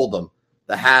always told them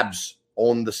the Habs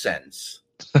own the Sens.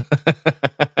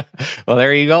 Well,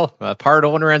 there you go. A part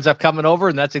owner ends up coming over,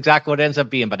 and that's exactly what it ends up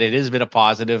being. But it has been a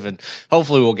positive, and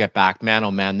hopefully we'll get back. Man,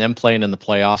 oh man, them playing in the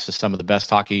playoffs is some of the best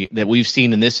hockey that we've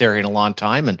seen in this area in a long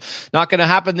time, and not going to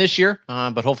happen this year,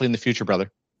 but hopefully in the future,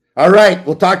 brother. All right,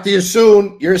 we'll talk to you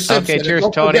soon. You're Simpson. Okay, cheers,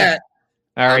 Tony. All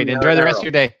right, enjoy the rest of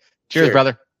your day. Cheers,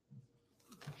 brother.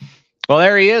 Well,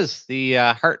 there he is, the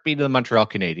heartbeat of the Montreal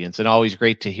Canadiens, and always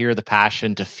great to hear the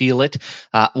passion, to feel it.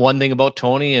 One thing about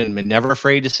Tony, and I'm never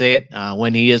afraid to say it,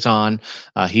 when he is on,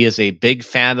 he is a big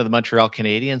fan of the Montreal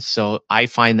Canadiens, so I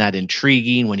find that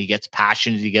intriguing when he gets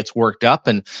passionate, he gets worked up,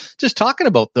 and just talking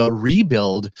about the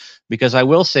rebuild, because I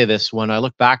will say this, when I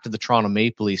look back to the Toronto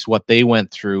Maple Leafs, what they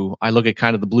went through, I look at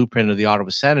kind of the blueprint of the Ottawa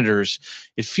Senators,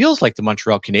 it feels like the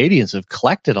Montreal Canadiens have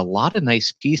collected a lot of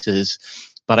nice pieces,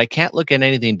 but I can't look at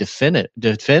anything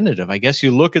definitive. I guess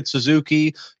you look at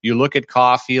Suzuki, you look at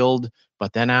Caulfield,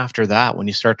 but then after that, when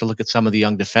you start to look at some of the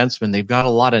young defensemen, they've got a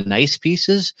lot of nice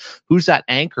pieces. Who's that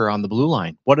anchor on the blue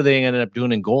line? What are they ended up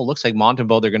doing in goal? Looks like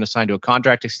Montembeault, they're going to sign to a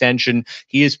contract extension.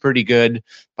 He is pretty good,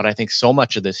 but I think so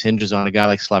much of this hinges on a guy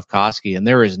like Slafkovsky, and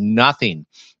there is nothing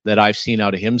that I've seen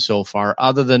out of him so far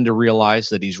other than to realize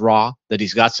that he's raw, that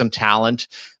he's got some talent,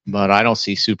 but I don't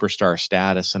see superstar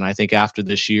status. And I think after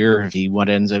this year, if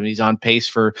he's on pace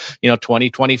for,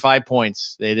 20, 25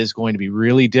 points, it is going to be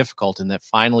really difficult in that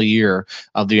final year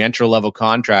of the entry-level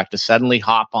contract to suddenly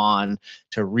hop on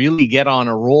to really get on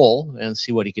a roll and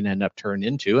see what he can end up turning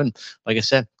into. And like I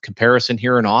said, comparison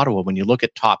here in Ottawa, when you look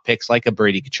at top picks like a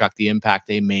Brady Tkachuk, the impact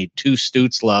they made to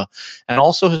Stützle, and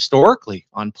also historically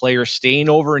on players staying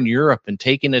over in Europe and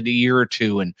taking it a year or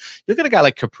two. And look at a guy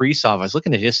like Kaprizov. I was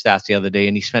looking at his stats the other day,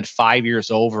 and he spent 5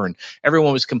 years over, and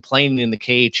everyone was complaining in the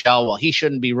KHL, well, he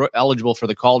shouldn't be eligible for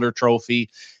the Calder Trophy.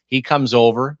 He comes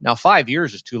over. Now, 5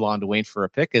 years is too long to wait for a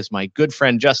pick, as my good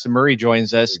friend Justin Murray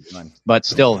joins us. But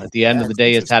still, at the end of the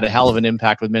day, it's had a hell of an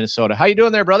impact with Minnesota. How you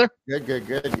doing there, brother?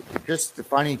 Good. Just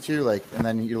funny, too. Like, and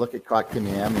then you look at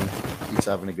Kotkaniemi, he's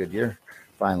having a good year,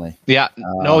 finally. Yeah.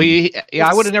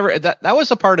 I would have never. That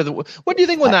was a part of the. What do you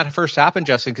think when that first happened,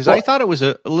 Justin? Because I thought it was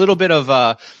a little bit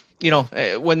of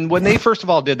when they first of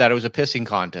all did that, it was a pissing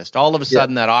contest. All of a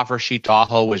sudden, that offer sheet to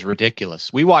Aho was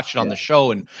ridiculous. We watched it on the show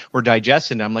and we're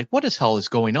digesting it. I'm like, what the hell is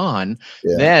going on?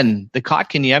 Yeah. Then the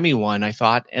Kotkaniemi one, I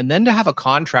thought, and then to have a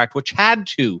contract which had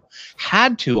to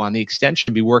on the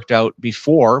extension be worked out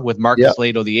before with Marcus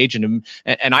Lato, the agent,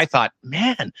 and I thought,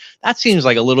 man, that seems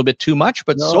like a little bit too much.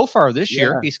 But so far this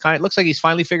year, he's looks like he's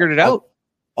finally figured it out.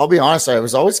 I'll be honest, I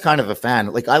was always kind of a fan.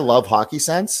 Like, I love hockey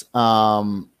sense.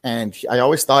 And I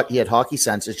always thought he had hockey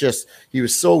sense. It's just he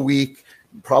was so weak,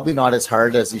 probably not as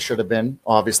hard as he should have been.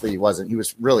 Obviously, he wasn't. He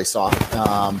was really soft.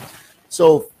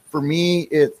 So for me,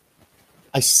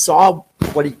 I saw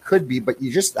what he could be, but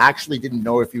you just actually didn't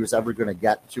know if he was ever going to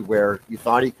get to where you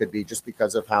thought he could be, just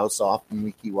because of how soft and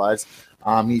weak he was.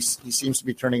 He seems to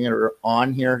be turning it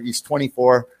on here. He's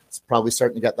 24. He's probably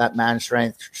starting to get that man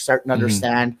strength, starting to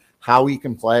understand how he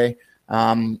can play.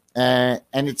 And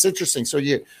it's interesting. So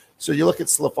you look at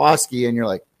Slafkovsky and you're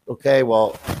like, okay,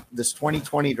 well, this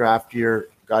 2020 draft year,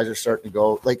 guys are starting to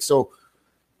go. Like, so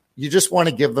you just want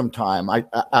to give them time.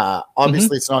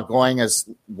 Obviously it's not going as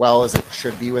well as it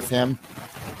should be with him,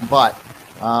 but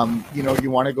you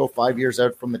want to go 5 years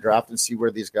out from the draft and see where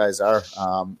these guys are.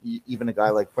 Even a guy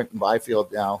like Quentin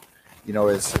Byfield now,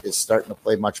 is starting to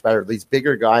play much better. These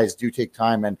bigger guys do take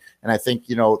time, and I think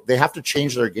they have to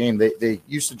change their game. They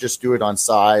used to just do it on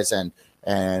size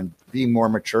and being more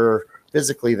mature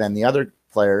physically than the other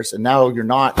players, and now you're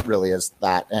not really as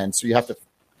that, and so you have to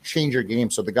change your game.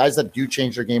 So the guys that do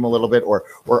change their game a little bit or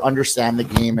understand the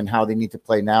game and how they need to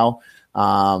play now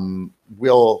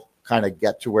will kind of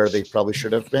get to where they probably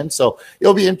should have been. So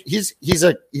he'll be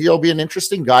an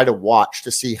interesting guy to watch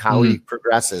to see how he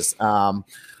progresses.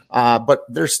 But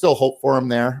there's still hope for him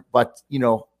there. But,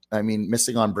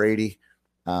 missing on Brady,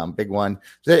 big one.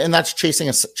 And that's chasing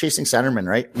centerman,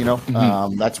 right?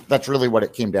 That's really what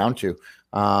it came down to.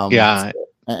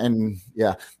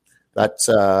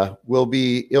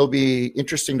 It'll be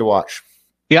interesting to watch.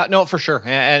 Yeah, no, for sure.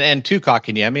 And to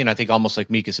Kotkaniemi, and I think almost like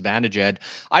Mika Zibanejad,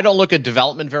 I don't look at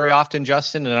development very often,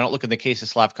 Justin, and I don't look in the case of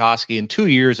Slafkovsky. In 2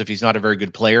 years, if he's not a very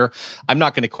good player, I'm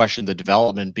not going to question the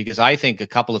development, because I think a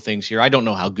couple of things here. I don't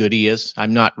know how good he is.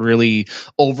 I'm not really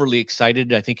overly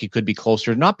excited. I think he could be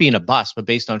closer to not being a bust, but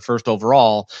based on first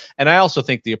overall. And I also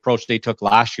think the approach they took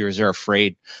last year is they're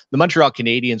afraid. The Montreal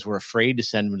Canadiens were afraid to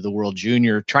send him to the World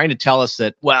Junior, trying to tell us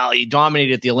that, well, he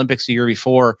dominated the Olympics the year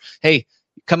before. Hey,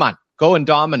 come on. Go and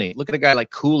dominate. Look at a guy like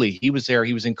Cooley. He was there.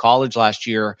 He was in college last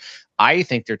year. I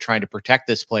think they're trying to protect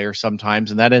this player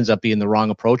sometimes, and that ends up being the wrong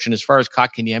approach. And as far as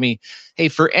Kotkaniemi, hey,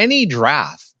 for any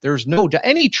draft, there's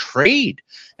any trade.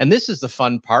 And this is the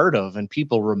fun part of, and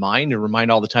people remind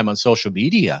all the time on social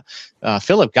media,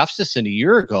 Philip Gustafson a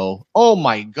year ago. Oh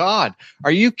my God.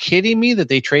 Are you kidding me that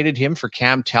they traded him for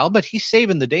Cam Talbot? He's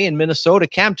saving the day in Minnesota.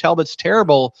 Cam Talbot's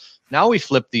terrible. Now we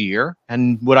flip the year,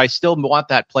 and would I still want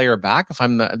that player back if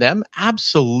I'm them?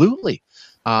 Absolutely.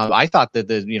 I thought that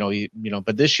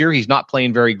but this year he's not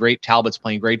playing very great. Talbot's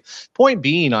playing great. Point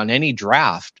being, on any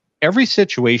draft, every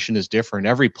situation is different,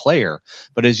 every player.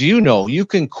 But as you know, you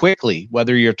can quickly,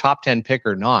 whether you're top 10 pick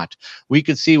or not, we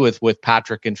could see with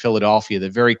Patrick in Philadelphia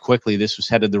that very quickly this was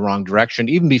headed the wrong direction,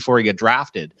 even before he got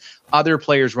drafted. Other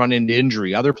players run into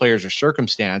injury, other players are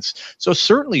circumstance. So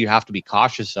certainly you have to be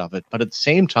cautious of it. But at the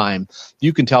same time,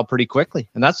 you can tell pretty quickly.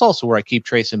 And that's also where I keep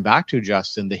tracing back to,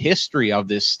 Justin, the history of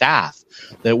this staff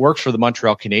that works for the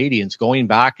Montreal Canadiens, going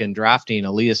back and drafting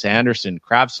Elias Anderson,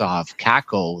 Kravtsov,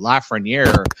 Kakko,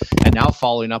 Lafreniere, and now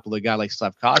following up with a guy like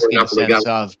Slafkovsky in the sense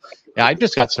of, Yeah, I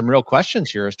just got some real questions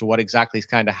here as to what exactly is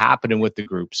kind of happening with the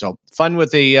group. So fun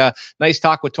with a nice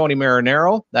talk with Tony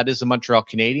Marinaro. That is the Montreal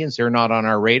Canadiens. They're not on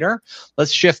our radar.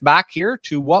 Let's shift back here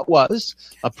to what was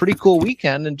a pretty cool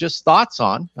weekend and just thoughts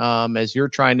on as you're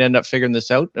trying to end up figuring this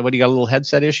out. What do you got, a little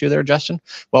headset issue there, Justin?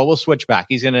 Well, we'll switch back.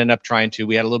 He's going to end up trying to.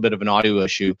 We had a little bit of an audio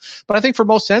issue. But I think for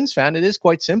most Sens fan, it is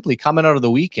quite simply coming out of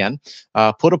the weekend.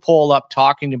 Put a poll up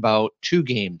talking about 2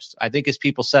 games. I think as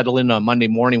people settle in on Monday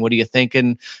morning, what are you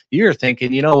thinking? You're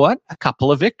thinking, you know what? A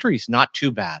couple of victories, not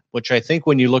too bad, which I think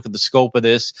when you look at the scope of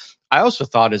this, I also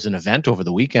thought as an event over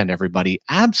the weekend, everybody,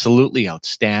 absolutely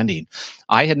outstanding.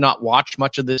 I had not watched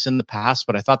much of this in the past,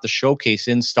 but I thought the showcase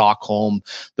in Stockholm,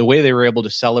 the way they were able to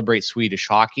celebrate Swedish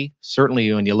hockey,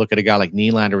 certainly when you look at a guy like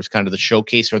Nylander was kind of the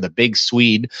showcase or the big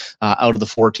Swede out of the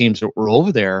 4 teams that were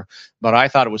over there. But I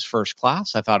thought it was first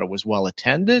class. I thought it was well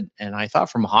attended. And I thought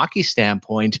from a hockey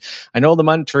standpoint, I know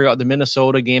the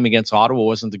Minnesota game against Ottawa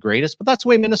wasn't the greatest, but that's the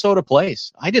way Minnesota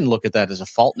plays. I didn't look at that as a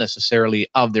fault necessarily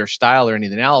of their style or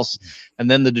anything else. And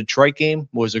then the Detroit game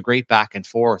was a great back and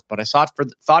forth. But I thought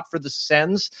for the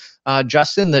Sens,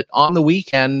 Justin, that on the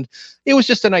weekend, it was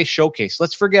just a nice showcase.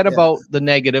 Let's forget about the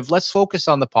negative. Let's focus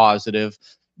on the positive.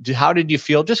 How did you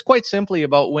feel, just quite simply,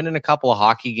 about winning a couple of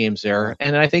hockey games there?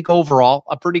 And I think overall,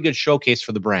 a pretty good showcase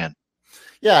for the brand.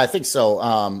 Yeah, I think so.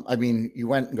 I mean, you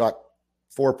went and got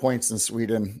 4 points in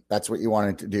Sweden. That's what you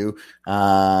wanted to do.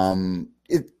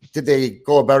 Did they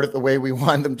go about it the way we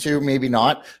wanted them to? Maybe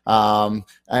not.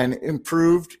 And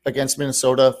improved against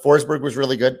Minnesota. Forsberg was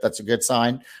really good. That's a good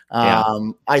sign.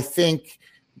 I think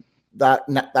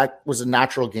that was a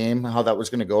natural game, how that was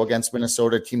going to go against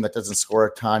Minnesota, a team that doesn't score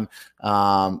a ton,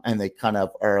 and they kind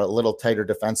of are a little tighter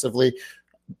defensively.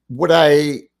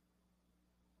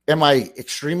 Am I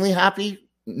extremely happy?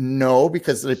 No,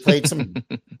 because they played some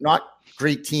not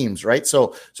great teams, right?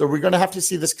 So we're going to have to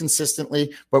see this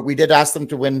consistently, but we did ask them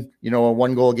to win, a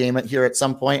 1-goal game here at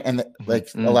some point, and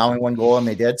allowing 1 goal, and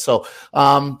they did. So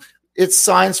it's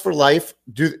signs for life.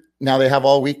 Now they have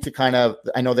all week to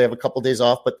I know they have a couple of days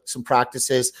off, but some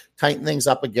practices, tighten things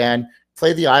up again,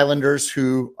 play the Islanders,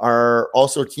 who are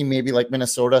also a team maybe like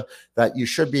Minnesota that you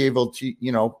should be able to,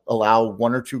 allow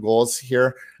 1 or 2 goals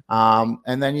here.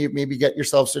 And then you maybe get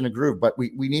yourselves in a groove, but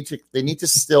they need to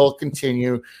still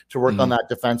continue to work on that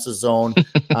defensive zone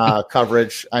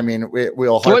coverage. I mean,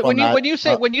 we'll harp on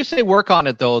that. When you say work on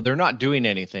it, though, they're not doing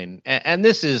anything. And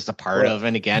this is the part of,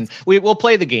 and again, we'll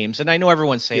play the games, and I know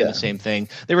everyone's saying the same thing.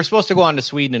 They were supposed to go on to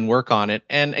Sweden and work on it.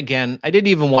 And again, I didn't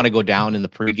even want to go down in the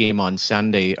pregame on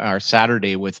Sunday or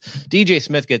Saturday with DJ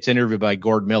Smith gets interviewed by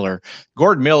Gord Miller.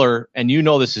 Gord Miller, and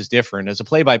this is different, as a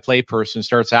play-by-play person,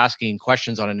 starts asking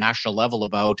questions on a national level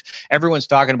about everyone's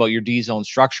talking about your D-zone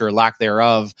structure or lack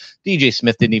thereof. DJ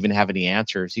Smith didn't even have any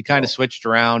answers. He kind of switched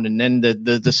around, and then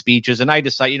the speeches, and I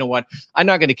decided, you know what, I'm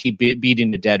not going to keep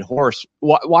beating the dead horse.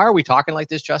 Why are we talking like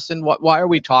this, Justin? Why are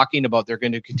we talking about they're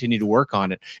going to continue to work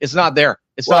on it? It's not there.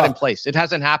 It's not in place. It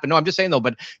hasn't happened. No, I'm just saying though,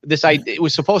 but it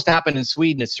was supposed to happen in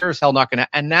Sweden. It's sure as hell not going to.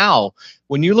 And now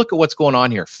when you look at what's going on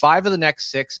here, 5 of the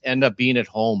next 6 end up being at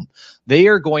home. They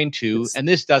are going to, and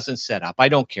this doesn't set up, I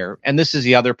don't care. And this is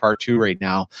the other part too right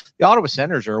now. The Ottawa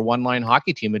Senators are a 1-line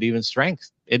hockey team at even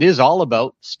strength. It is all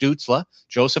about Stützle,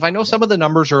 Joseph. I know some of the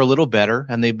numbers are a little better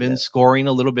and they've been scoring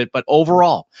a little bit, but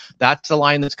overall, that's the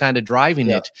line that's kind of driving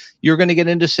it. You're going to get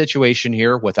into a situation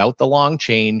here without the long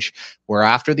change where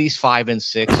after these 5 and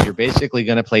 6, you're basically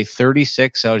going to play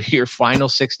 36 out of your final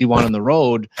 61 on the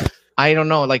road. I don't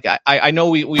know. Like, I know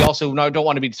we also don't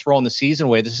want to be throwing the season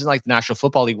away. This isn't like the National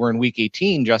Football League. We're in week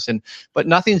 18, Justin, but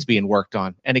nothing's being worked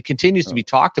on and it continues to be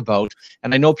talked about.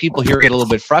 And I know people here get a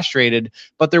little bit frustrated,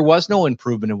 but there was no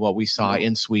improvement in what we saw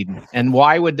in Sweden. And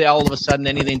why would all of a sudden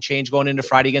anything change going into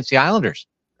Friday against the Islanders?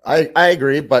 I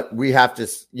agree, but we have to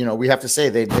say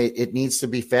it needs to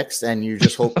be fixed, and you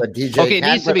just hope that DJ. Okay, it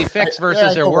needs to be fixed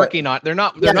versus they're working on. They're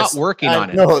not working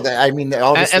on it. No, I mean,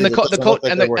 obviously, and the coach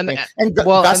and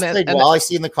Gus played well. I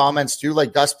see in the comments too,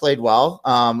 like Gus played well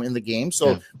in the game,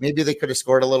 so maybe they could have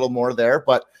scored a little more there.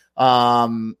 But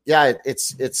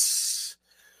it's.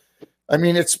 I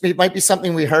mean, it might be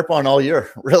something we harp on all year.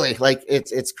 Really, like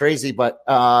it's crazy, but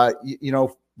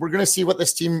we're going to see what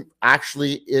this team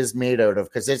actually is made out of,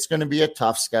 because it's going to be a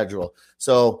tough schedule.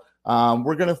 So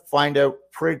we're going to find out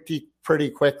pretty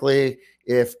quickly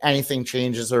if anything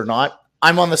changes or not.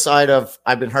 I'm on the side of,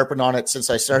 I've been harping on it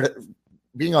since I started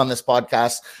being on this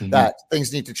podcast, that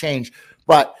things need to change.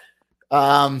 But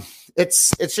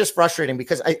it's just frustrating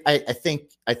because I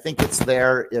think it's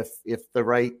there if the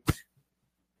right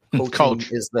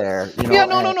coach is there.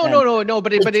 No.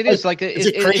 But it is like is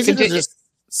it crazy to just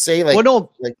say like, well,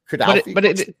 no, like could but Alfie but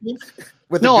coach the team?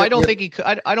 No, I don't think he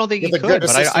could. I don't think he could.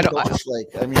 But I don't. Coach,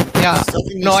 like, I mean, Yeah,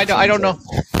 no, I don't know.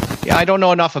 There. Yeah, I don't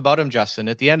know enough about him, Justin.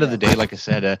 At the end of the day, like I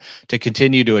said, to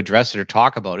continue to address it or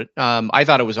talk about it, I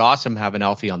thought it was awesome having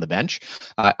Alfie on the bench.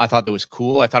 I thought that was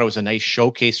cool. I thought it was a nice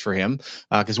showcase for him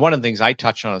because one of the things I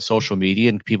touched on social media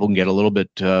and people can get a little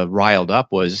bit riled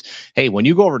up was, hey, when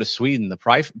you go over to Sweden,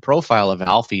 the profile of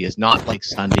Alfie is not like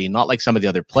Sunday, not like some of the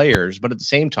other players, but at the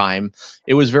same time,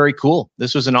 it was very cool.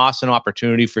 This was an awesome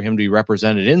opportunity for him to be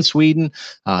represented in Sweden,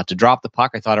 to drop the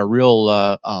puck. I thought a real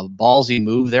ballsy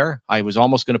move there. I was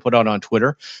almost going to put out on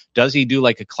Twitter, does he do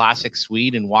like a classic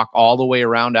Swede and walk all the way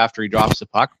around after he drops the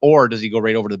puck, or does he go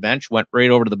right over to the bench? Went right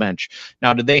over to the bench.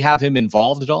 Now, did they have him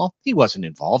involved at all? He wasn't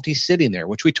involved. He's sitting there,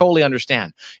 which we totally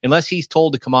understand, unless he's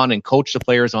told to come on and coach the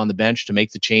players on the bench to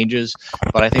make the changes.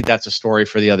 But I think that's a story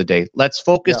for the other day. Let's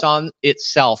focus on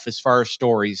itself as far as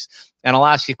stories. And I'll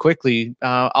ask you quickly,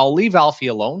 I'll leave Alfie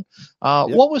alone.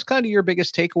 What was kind of your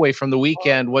biggest takeaway from the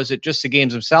weekend? Was it just the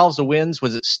games themselves, the wins?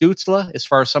 Was it Stützle as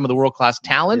far as some of the world-class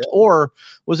talent? Or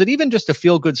was it even just a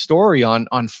feel-good story on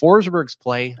Forsberg's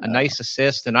play, a nice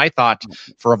assist? And I thought,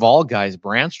 for of all guys,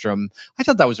 Brandstrom, I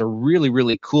thought that was a really,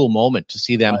 really cool moment to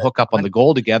see them hook up on the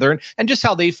goal together and just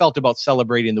how they felt about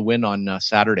celebrating the win on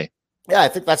Saturday. Yeah, I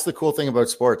think that's the cool thing about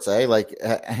sports, eh? Like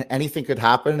anything could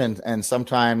happen, and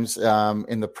sometimes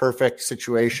in the perfect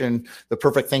situation, the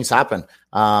perfect things happen.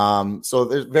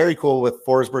 So it's very cool with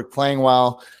Forsberg playing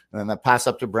well, and then the pass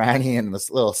up to Brandy and this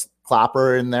little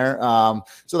clapper in there.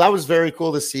 So that was very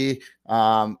cool to see.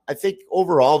 I think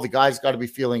overall the guys got to be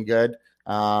feeling good.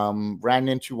 Ran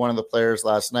into one of the players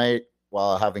last night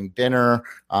while having dinner.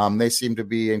 They seem to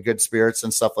be in good spirits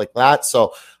and stuff like that.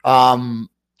 So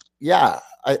yeah.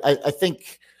 I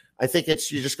think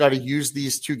it's, you just got to use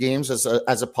these two games as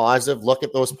a positive, look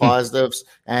at those positives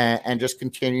and just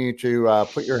continue to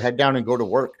put your head down and go to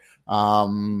work.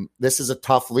 This is a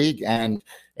tough league and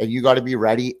you got to be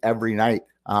ready every night.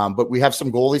 But we have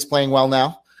some goalies playing well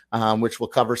now, which will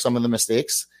cover some of the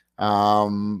mistakes.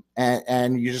 And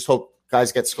you just hope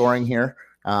guys get scoring here.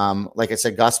 Like I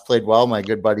said, Gus played well. My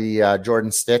good buddy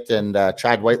Jordan Stitt and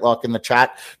Chad Whitelock in the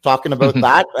chat talking about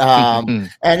that.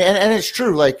 And it's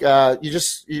true. Like you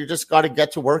just got to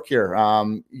get to work here.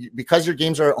 Because your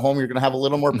games are at home, you're going to have a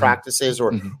little more practices,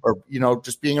 or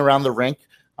just being around the rink,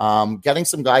 getting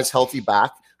some guys healthy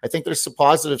back. I think there's some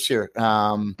positives here.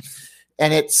 And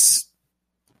it's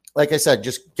like I said,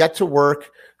 just get to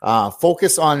work.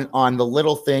 Focus on the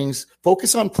little things.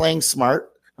 Focus on playing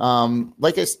smart.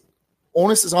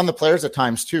 Onus is on the players at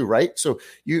times too, right? So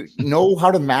you know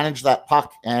how to manage that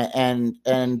puck, and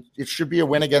it should be a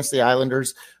win against the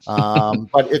Islanders.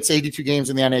 But it's 82 games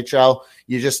in the NHL.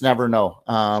 You just never know.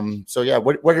 So yeah,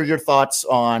 what are your thoughts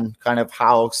on kind of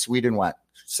how Sweden went?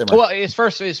 Similar. Well, as far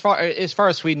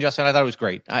as Sweden, Justin, I thought it was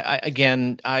great. I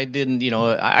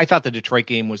thought the Detroit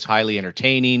game was highly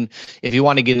entertaining. If you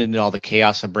want to get into all the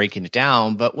chaos of breaking it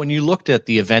down, but when you looked at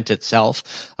the event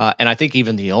itself, and I think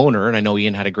even the owner, and I know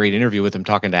Ian had a great interview with him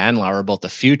talking to Anlauer about the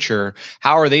future.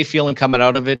 How are they feeling coming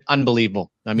out of it?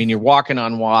 Unbelievable. I mean, you're walking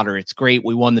on water. It's great.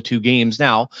 We won the 2 games.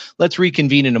 Now let's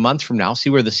reconvene in a month from now, see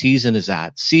where the season is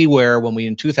at, see where when we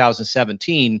in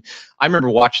 2017, I remember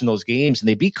watching those games and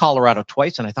they beat Colorado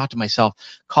twice. And I thought to myself,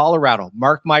 Colorado,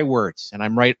 mark my words. And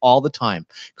I'm right all the time.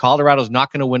 Colorado's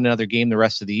not going to win another game the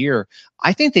rest of the year.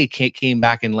 I think they came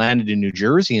back and landed in New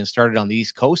Jersey and started on the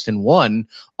East Coast and won.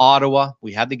 Ottawa,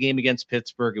 we had the game against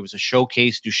Pittsburgh. It was a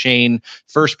showcase. Duchesne,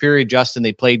 first period, Justin,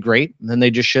 they played great. And then they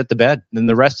just shit the bed. And then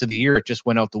the rest of the year, it just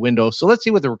went out the window. So let's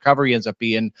see what the recovery ends up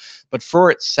being. But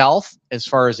for itself, as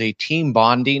far as a team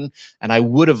bonding, and I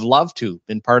would have loved to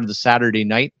been part of the Saturday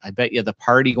night. I bet you the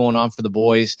party going on for the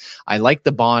boys. I like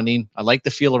the bonding. I like the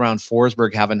feel around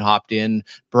Forsberg having hopped in.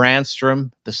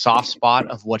 Brandstrom, the soft spot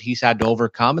of what he's had to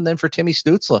overcome. And then for Timmy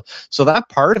Stützle. So that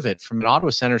part of it from an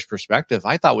Ottawa Senators perspective,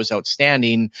 I thought was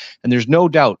outstanding. And there's no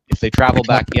doubt if they travel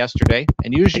back yesterday,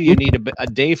 and usually you need a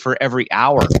day for every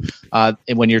hour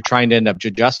when you're trying to end up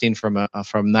adjusting from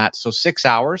that. So 6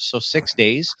 hours, so 6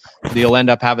 days, you'll end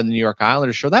up having the New York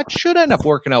Islanders show. That should end up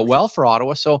working out well for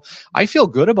Ottawa. So I feel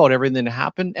good about everything that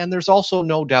happened. And there's also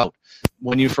no doubt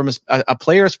when you, from a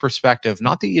player's perspective,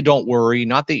 not that you don't worry,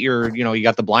 not that you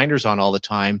got the blinders on all the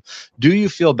time. Do you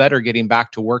feel better getting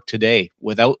back to work today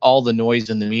without all the noise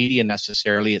in the media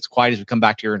necessarily? It's quiet as we come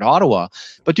back here in Ottawa,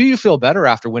 but do you feel better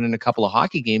after winning a couple of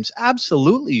hockey games?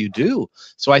 Absolutely, you do.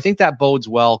 So I think that bodes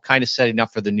well, kind of setting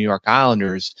up for the New York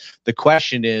Islanders. The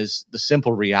question is the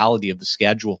simple reality of the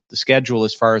schedule. The schedule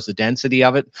as far as the density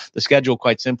of it, the schedule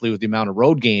quite simply with the amount of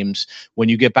road games. When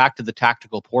you get back to the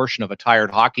tactical portion of a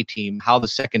tired hockey team, team, how the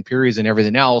second periods and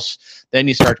everything else, then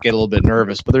you start to get a little bit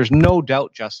nervous. But there's no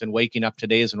doubt, Justin, waking up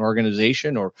today as an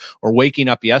organization, or waking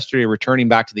up yesterday, returning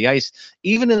back to the ice,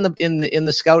 even in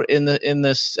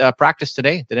this practice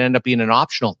today that ended up being an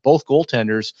optional. Both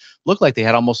goaltenders looked like they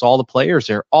had almost all the players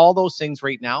there. All those things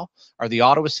right now. Are the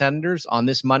Ottawa Senators on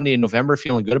this Monday in November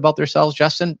feeling good about themselves,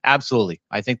 Justin? Absolutely.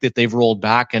 I think that they've rolled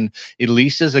back, and at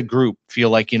least as a group feel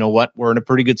like, you know what, we're in a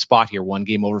pretty good spot here, one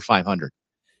game over 500.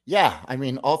 Yeah, I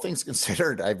mean, all things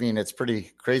considered, I mean, it's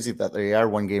pretty crazy that they are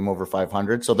one game over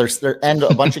 500. So there's and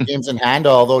a bunch of games in hand,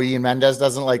 although Ian Mendez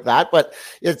doesn't like that. But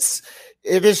it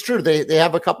is true. They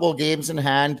have a couple of games in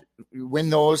hand. You win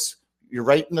those, you're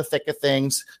right in the thick of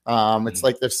things. It's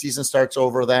like the season starts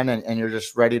over then, and you're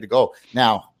just ready to go.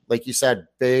 Now, like you said,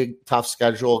 big, tough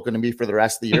schedule going to be for the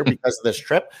rest of the year because of this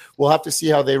trip. We'll have to see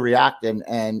how they react, and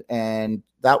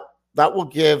that will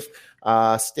give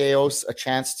Steos a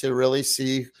chance to really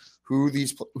see who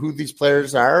these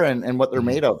players are and what they're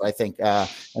made of, I think.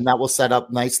 And that will set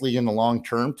up nicely in the long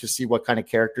term to see what kind of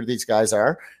character these guys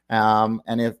are.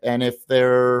 And if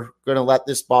they're going to let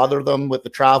this bother them with the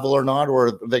travel or not,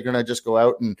 or they're going to just go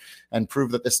out and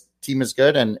prove that this team is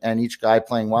good and each guy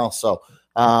playing well. So,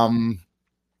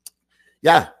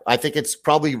 yeah, I think it's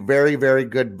probably very, very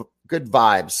good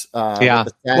vibes. Yeah.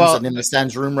 With the Sens and in the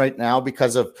Sens room right now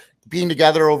because of being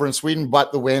together over in Sweden,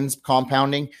 but the wins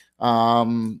compounding.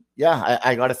 I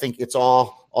got to think it's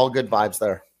all good vibes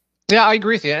there. Yeah, I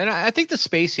agree with you. And I think the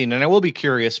spacing, and I will be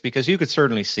curious because you could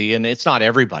certainly see, and it's not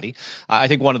everybody. I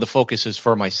think one of the focuses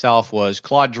for myself was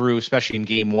Claude Giroux, especially in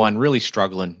game one, really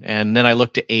struggling. And then I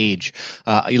looked to age.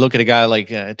 You look at a guy like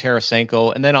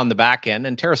Tarasenko, and then on the back end,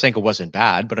 and Tarasenko wasn't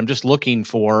bad, but I'm just looking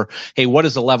for, hey, what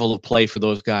is the level of play for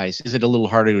those guys? Is it a little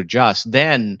harder to adjust?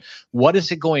 Then what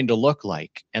is it going to look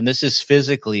like? And this is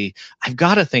physically, I've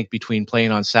got to think between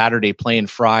playing on Saturday, playing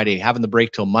Friday, having the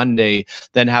break till Monday,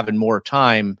 then having more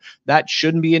time. That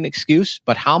shouldn't be an excuse,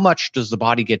 but how much does the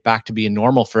body get back to being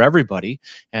normal for everybody?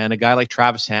 And a guy like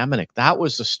Travis Hamonic, that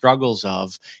was the struggles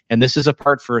of, and this is a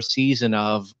part for a season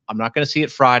of, I'm not going to see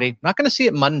it Friday, I'm not going to see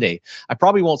it Monday. I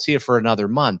probably won't see it for another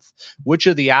month. Which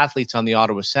of the athletes on the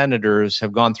Ottawa Senators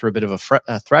have gone through a bit of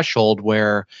a threshold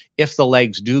where if the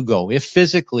legs do go, if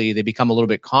physically they become a little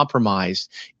bit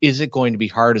compromised, is it going to be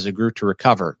hard as a group to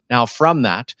recover? Now, from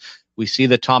that, we see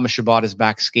that Thomas Chabot is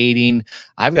back skating.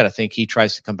 I've got to think he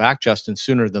tries to come back, Justin,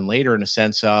 sooner than later in a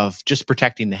sense of just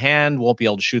protecting the hand, won't be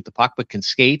able to shoot the puck, but can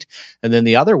skate. And then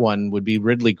the other one would be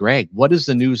Ridley Gregg. What is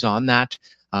the news on that?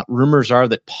 Rumors are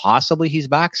that possibly he's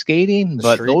back skating,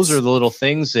 but those are the little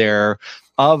things there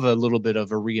of a little bit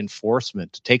of a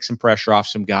reinforcement to take some pressure off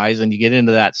some guys. And you get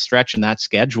into that stretch and that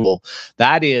schedule.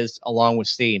 That is, along with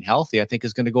staying healthy, I think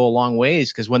is going to go a long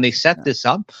ways, because when they set this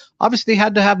up, obviously they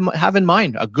had to have in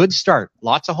mind a good start,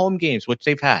 lots of home games, which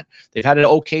they've had. They've had an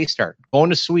okay start, going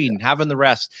to Sweden, having the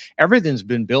rest. Everything's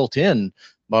been built in.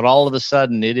 But all of a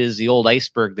sudden, it is the old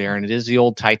iceberg there, and it is the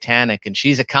old Titanic, and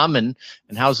she's a coming.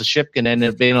 And how's the ship going to end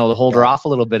up being able to hold her off a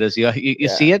little bit as you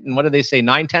see it? And what do they say?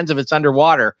 9/10 of it's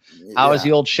underwater. How is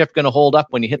the old ship going to hold up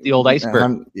when you hit the old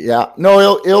iceberg?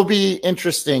 No, it'll be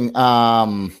interesting.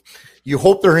 You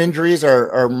hope their injuries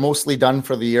are mostly done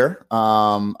for the year.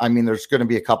 I mean, there's going to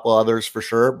be a couple others for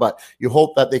sure, but you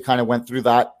hope that they kind of went through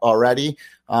that already.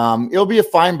 It'll be a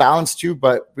fine balance too,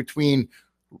 but between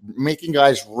making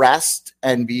guys rest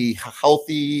and be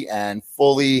healthy and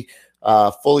fully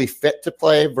fit to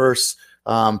play versus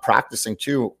practicing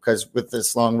too, because with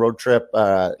this long road trip,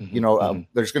 there's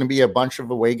going to be a bunch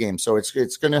of away games, so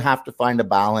it's going to have to find a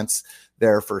balance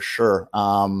there for sure.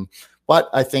 But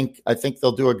I think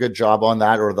they'll do a good job on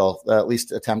that, or they'll at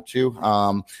least attempt to.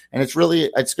 And it's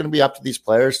going to be up to these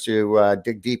players to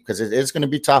dig deep, because it is going to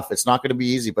be tough. It's not going to be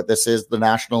easy, but this is the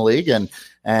National League,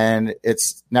 and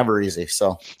it's never easy.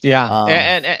 So yeah,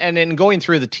 and in going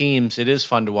through the teams, it is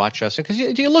fun to watch, Justin, because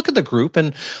you look at the group,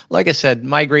 and like I said,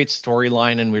 my great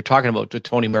storyline, and we were talking about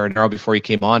Tony Marinaro before he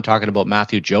came on, talking about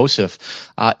Matthew Joseph.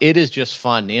 It is just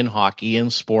fun in hockey, in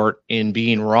sport, in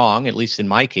being wrong, at least in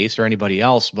my case or anybody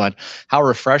else, but how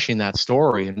refreshing that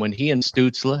story. And when he and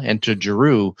Stützle and to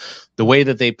Giroux, the way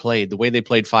that they played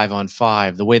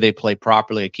 5-on-5, the way they play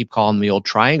properly, I keep calling them the old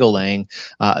triangle laying,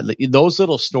 those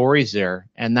little stories there,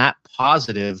 and that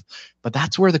positive But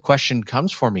that's where the question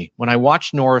comes for me. When I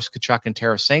watch Norris, Tkachuk, and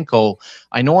Tarasenko,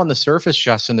 I know on the surface,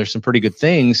 Justin, there's some pretty good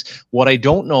things. What I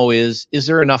don't know is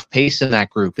there enough pace in that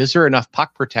group? Is there enough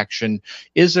puck protection?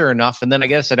 Is there enough? And then I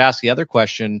guess I'd ask the other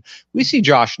question. We see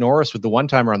Josh Norris with the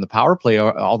one-timer on the power play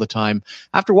all the time.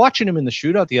 After watching him in the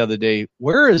shootout the other day,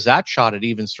 where is that shot at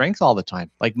even strength all the time?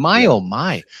 Like, oh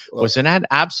my, was an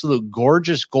absolute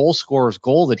gorgeous goal scorer's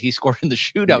goal that he scored in the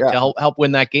shootout to help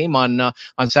win that game on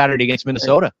Saturday against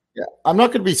Minnesota. Yeah, I'm not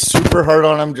going to be super hard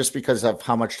on him just because of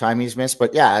how much time he's missed.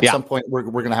 But at some point we're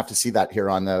going to have to see that here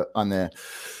on the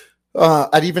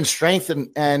at even strength,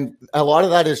 and a lot of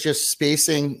that is just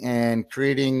spacing and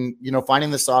creating,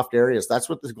 finding the soft areas. That's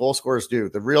what the goal scorers do.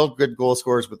 The real good goal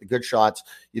scorers with the good shots.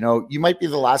 You might be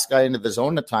the last guy into the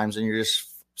zone at times, and you're just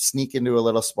sneak into a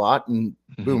little spot and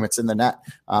boom, it's in the net.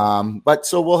 But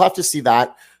so we'll have to see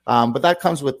that. But that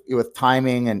comes with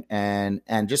timing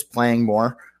and just playing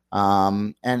more.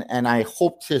 And I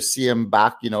hope to see him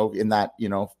back, in that,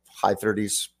 high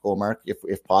 30s goal mark,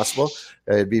 if possible.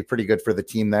 It'd be pretty good for the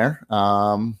team there.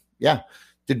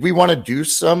 Did we want to do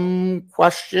some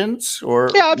questions or?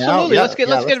 Yeah, absolutely. Let's give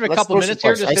him a couple minutes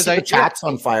here. Just because the chat's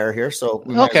on fire here. So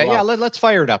let's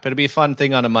fire it up. It'll be a fun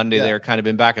thing on a Monday there, kind of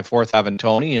been back and forth having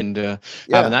Tony and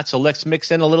having that. So let's mix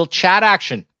in a little chat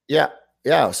action. Yeah.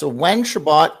 Yeah. So when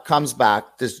Chabot comes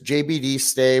back, does JBD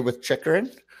stay with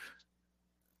Chychrun?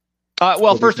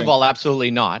 Well, first of all, absolutely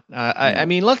not. I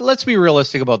mean, let's be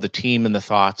realistic about the team and the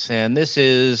thoughts. And this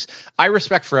is, I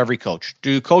respect for every coach.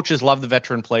 Do coaches love the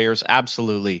veteran players?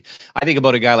 Absolutely. I think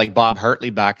about a guy like Bob Hartley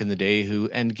back in the day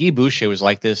and Guy Boucher was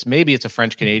like this. Maybe it's a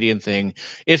French-Canadian thing.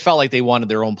 It felt like they wanted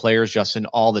their own players, Justin,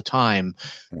 all the time.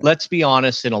 Let's be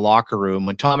honest, in a locker room,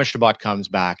 when Thomas Chabot comes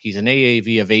back, he's an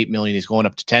AAV of $8 million. He's going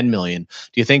up to $10 million.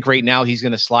 Do you think right now he's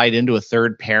going to slide into a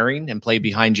third pairing and play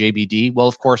behind JBD? Well,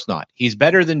 of course not. He's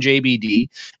better than JBD.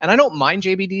 And I don't mind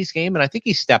JBD's game, and I think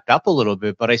he stepped up a little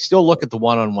bit, but I still look at the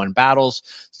one-on-one battles,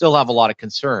 still have a lot of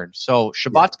concern. So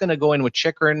Chabot's going to go in with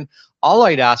Chychrun. All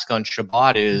I'd ask on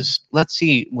Chabot is, let's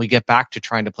see, we get back to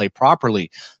trying to play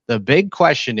properly. The big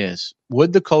question is,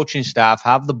 would the coaching staff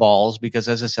have the balls? Because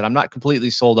as I said, I'm not completely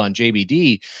sold on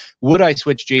JBD. Would I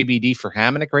switch JBD for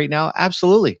Hamonic right now?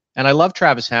 Absolutely. And I love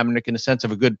Travis Hamonic in the sense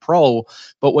of a good pro.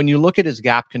 But when you look at his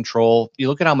gap control, you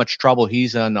look at how much trouble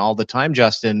he's in all the time,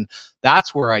 Justin,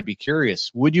 that's where I'd be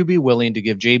curious. Would you be willing to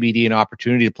give JBD an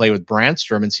opportunity to play with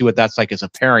Brandstrom and see what that's like as a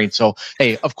pairing? So,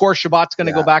 hey, of course, Chabot's going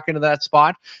to go back into that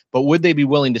spot, but would they be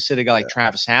willing to sit a guy like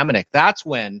Travis Hamonic? That's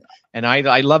when, and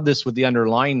I love this with the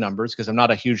underlying numbers because I'm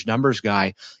not a huge numbers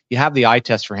guy. You have the eye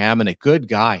test for Hamonic, good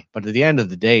guy. But at the end of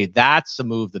the day, that's the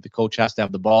move that the coach has to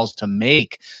have the balls to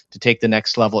make to take the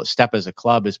next level step as a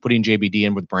club is putting JBD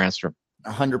in with Brandstrom.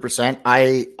 100%.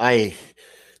 I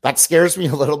that scares me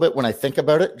a little bit when I think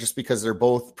about it, just because they're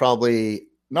both probably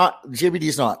not,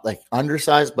 JBD's not like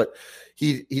undersized, but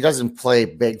he doesn't play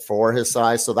big for his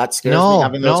size. So that scares me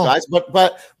having those guys,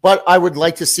 but I would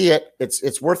like to see it.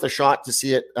 It's worth a shot to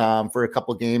see it for a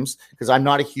couple of games, because I'm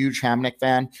not a huge Hamonic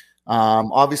fan.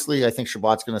 Obviously I think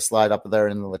Chabot's going to slide up there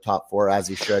into the top 4 as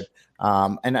he should.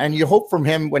 And you hope from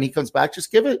him when he comes back,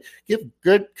 just give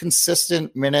good,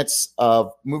 consistent minutes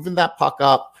of moving that puck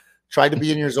up, try to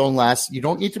be in your zone less. You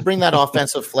don't need to bring that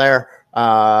offensive flair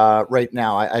right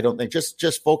now. I don't think.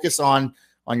 Just focus on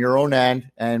your own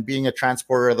end and being a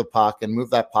transporter of the puck and move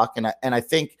that puck. And I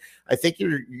think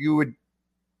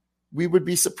we would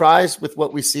be surprised with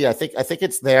what we see. I think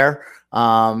it's there.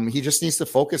 He just needs to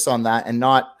focus on that and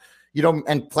not,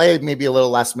 and play maybe a little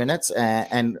less minutes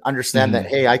and understand that,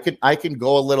 hey, I can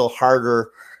go a little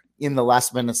harder in the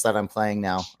last minutes that I'm playing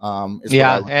now. It's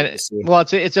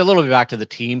a little bit back to the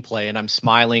team play, and I'm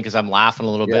smiling because I'm laughing a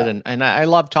little bit, and I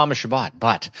love Thomas Chabot,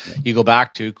 but you go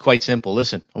back to quite simple.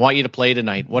 Listen, I want you to play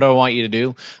tonight. What do I want you to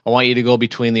do? I want you to go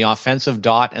between the offensive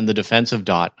dot and the defensive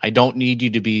dot. I don't need you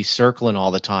to be circling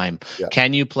all the time. Yeah.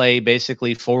 Can you play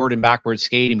basically forward and backward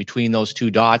skating between those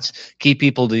two dots, keep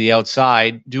people to the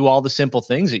outside, do all the simple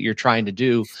things that you're trying to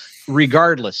do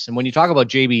regardless? And when you talk about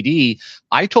JBD,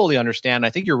 I totally understand. I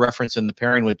think you're referencing the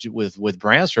pairing with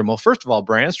Brandstrom. Well, first of all,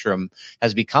 Brandstrom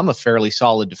has become a fairly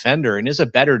solid defender and is a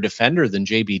better defender than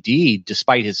JBD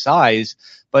despite his size.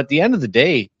 But at the end of the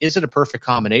day, is it a perfect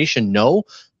combination? No.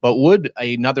 But would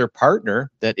another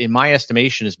partner that, in my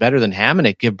estimation, is better than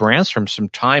Hamonic give Brandstrom some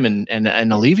time and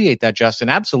alleviate that, Justin?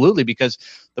 Absolutely, because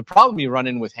the problem you run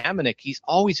in with Hamonic, he's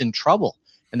always in trouble.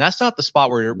 And that's not the spot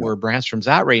where Brandstrom's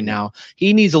at right now.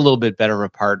 He needs a little bit better of a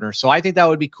partner. So I think that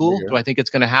would be cool. Yeah. Do I think it's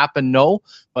going to happen? No.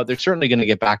 But they're certainly going to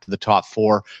get back to the top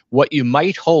 4. What you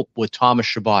might hope with Thomas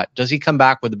Chabot, does he come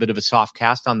back with a bit of a soft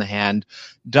cast on the hand?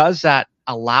 Does that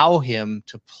allow him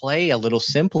to play a little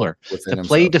simpler, Within to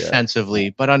play himself, defensively.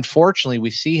 But unfortunately,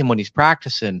 we see him when he's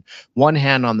practicing, one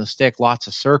hand on the stick, lots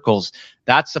of circles.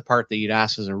 That's the part that you'd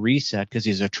ask as a reset, because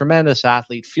he's a tremendous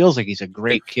athlete, feels like he's a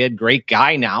great kid, great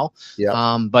guy now.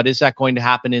 Yeah. But is that going to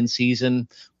happen in season?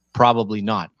 Probably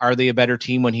not. Are they a better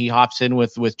team when he hops in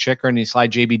with Chicker and he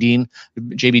slide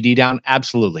JBD down?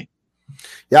 Absolutely.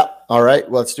 Yeah. All right.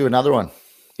 Well, let's do another one.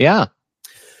 Yeah.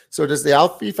 So does the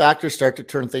Alfie factor start to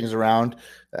turn things around?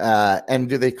 And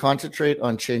do they concentrate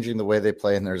on changing the way they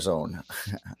play in their zone?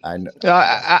 I know.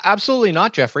 Absolutely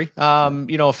not, Jeffrey.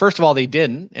 First of all, they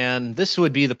didn't. And this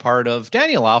would be the part of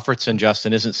Daniel Alfredson,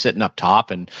 Justin, isn't sitting up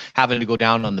top and having to go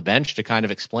down on the bench to kind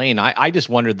of explain. I just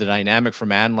wondered the dynamic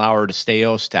from Andlauer to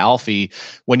Staios to Alfie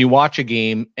when you watch a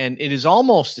game. And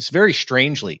it's very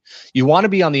strangely, you want to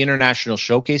be on the international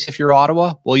showcase if you're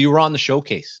Ottawa. Well, you were on the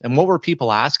showcase. And what were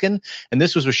people asking? And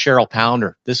this was with Cheryl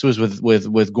Pounder. This was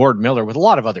with Gord Miller, with a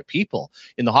lot of other people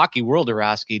in the hockey world are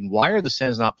asking, why are the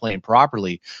Sens not playing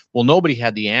properly? Well, nobody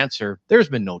had the answer. There's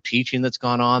been no teaching that's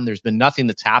gone on. There's been nothing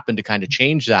that's happened to kind of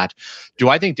change that. Do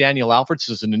I think Daniel Alfredson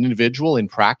as an individual in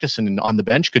practice and on the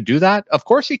bench could do that? Of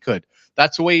course he could.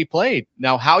 That's the way he played.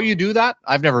 Now, how you do that?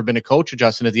 I've never been a coach,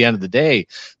 Justin, at the end of the day.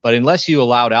 But unless you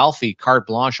allowed Alfie carte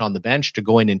blanche on the bench to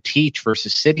go in and teach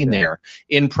versus sitting there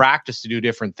in practice to do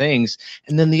different things.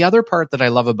 And then the other part that I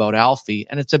love about Alfie,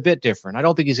 and it's a bit different. I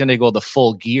don't think he's going to go the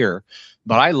full gear,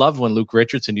 but I loved when Luke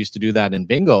Richardson used to do that in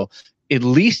bingo. At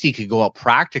least he could go out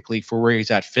practically for where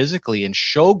he's at physically and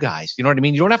show guys. You know what I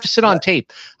mean? You don't have to sit on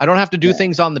tape. I don't have to do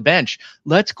things on the bench.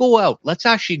 Let's go out. Let's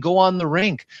actually go on the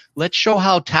rink. Let's show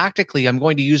how tactically I'm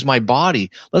going to use my body.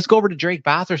 Let's go over to Drake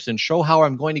Batherson, show how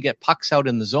I'm going to get pucks out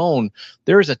in the zone.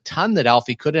 There is a ton that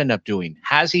Alfie could end up doing.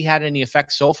 Has he had any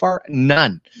effect so far?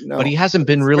 None. No, but he hasn't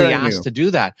been really asked to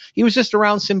do that. He was just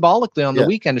around symbolically on the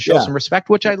weekend to show some respect,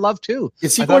 which I love too. I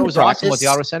thought it was awesome what the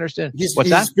Ottawa Senators did.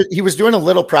 He was doing a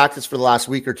little practice for the last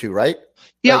week or two, right?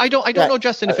 Yeah, I don't know,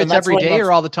 Justin, if it's every day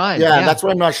or all the time. Yeah, that's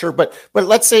what I'm not sure. But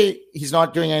let's say he's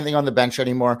not doing anything on the bench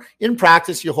anymore. In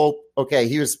practice, you hope, okay,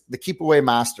 he was the keep away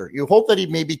master. You hope that he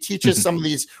maybe teaches some of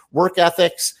these work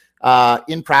ethics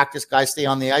in practice. Guys stay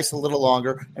on the ice a little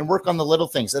longer and work on the little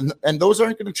things. And those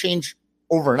aren't going to change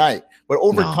overnight. But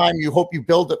over time, you hope you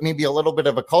build up maybe a little bit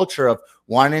of a culture of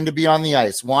wanting to be on the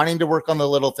ice, wanting to work on the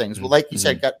little things. Well, like you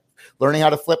said, learning how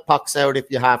to flip pucks out if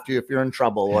you have to, if you're in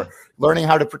trouble, or learning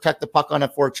how to protect the puck on a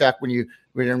forecheck when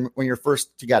you're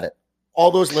first to get it.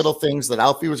 All those little things that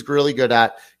Alfie was really good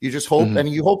at. You just hope, and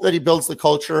you hope that he builds the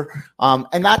culture.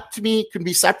 And that to me can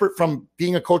be separate from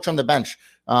being a coach on the bench.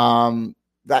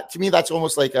 That to me, that's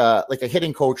almost like a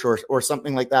hitting coach or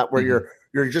something like that, where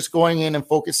you're just going in and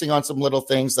focusing on some little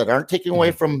things that aren't taking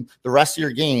away from the rest of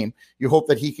your game. You hope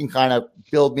that he can kind of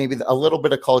build maybe a little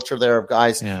bit of culture there of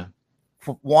guys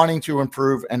wanting to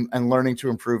improve and learning to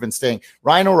improve and staying.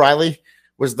 Ryan O'Reilly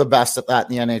was the best at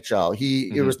that in the NHL.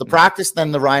 It was the practice,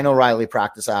 then the Ryan O'Reilly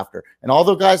practice after. And all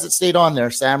the guys that stayed on there,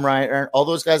 Sam Ryan, all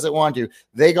those guys that wanted to,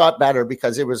 they got better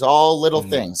because it was all little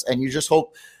things. And you just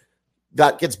hope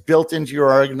that gets built into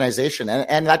your organization.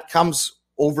 And that comes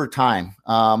over time.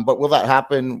 But will that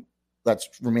happen? That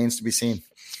remains to be seen.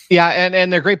 Yeah,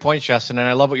 and they're great points, Justin, and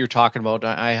I love what you're talking about.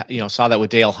 I saw that with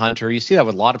Dale Hunter. You see that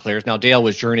with a lot of players. Now, Dale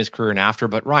was during his career and after,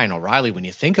 but Ryan O'Reilly, when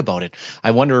you think about it,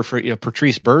 I wonder if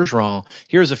Patrice Bergeron,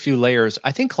 here's a few layers.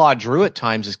 I think Claude Giroux at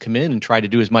times has come in and tried to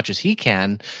do as much as he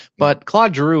can, but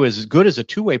Claude Giroux, as good as a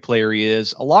two-way player he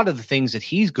is, a lot of the things that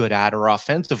he's good at are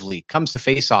offensively, comes to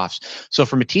face-offs. So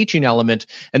from a teaching element,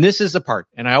 and this is the part,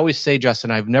 and I always say,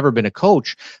 Justin, I've never been a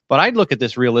coach, but I'd look at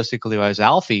this realistically as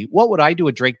Alfie. What would I do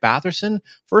with Drake Batherson?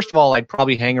 First of all, I'd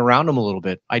probably hang around him a little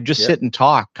bit. I'd just sit and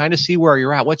talk, kind of see where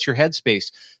you're at. What's your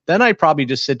headspace? Then I'd probably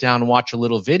just sit down and watch a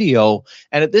little video.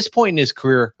 And at this point in his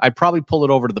career, I'd probably pull it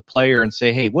over to the player and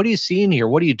say, hey, what are you seeing here?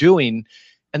 What are you doing?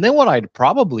 And then what I'd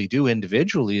probably do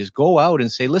individually is go out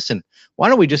and say, listen, why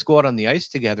don't we just go out on the ice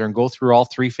together and go through all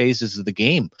three phases of the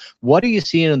game? What are you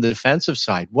seeing in the defensive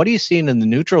side? What are you seeing in the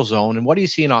neutral zone? And what are you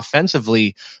seeing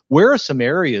offensively? Where are some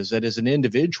areas that as an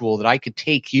individual that I could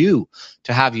take you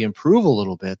to have you improve a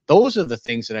little bit? Those are the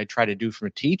things that I try to do from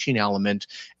a teaching element.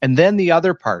 And then the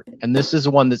other part, and this is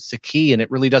the one that's the key, and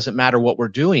it really doesn't matter what we're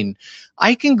doing.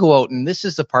 I can go out, and this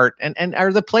is the part, and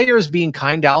are the players being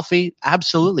kind to Alfie?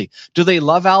 Absolutely. Do they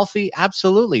love Alfie?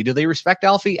 Absolutely. Do they respect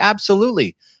Alfie?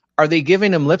 Absolutely. Are they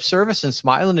giving him lip service and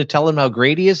smiling to tell him how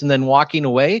great he is and then walking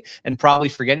away and probably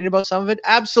forgetting about some of it?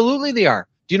 Absolutely they are.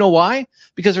 Do you know why?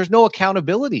 Because there's no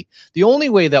accountability. The only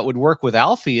way that would work with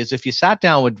Alfie is if you sat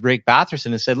down with Drake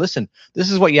Batherson and said, listen,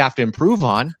 this is what you have to improve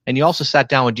on. And you also sat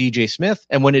down with DJ Smith.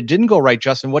 And when it didn't go right,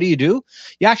 Justin, what do? You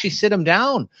actually sit him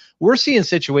down. We're seeing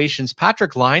situations.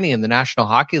 Patrick Laine in the National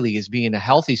Hockey League is being a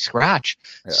healthy scratch.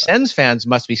 Yeah. Sens fans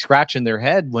must be scratching their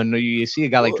head when you see a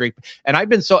guy like Drake. And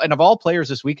and of all players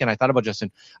this weekend, I thought about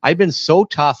Justin, I've been so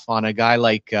tough on a guy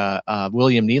like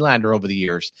William Nylander over the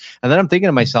years. And then I'm thinking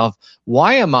to myself,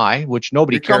 why am I, which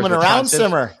nobody You're cares coming around,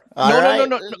 Simmer. No.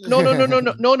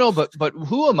 But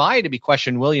who am I to be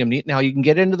questioning William Nylander? Now you can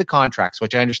get into the contracts,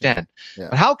 which I understand. Yeah.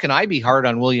 But how can I be hard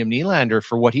on William Nylander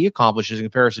for what he accomplishes in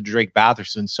comparison to Drake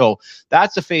Batherson? So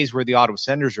that's a phase where the Ottawa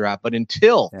Senators are at. But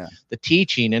until the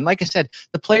teaching, and like I said,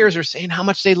 the players are saying how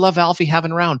much they love Alfie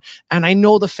having around, and I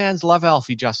know the fans love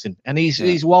Alfie, Justin, and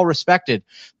he's well respected.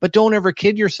 But don't ever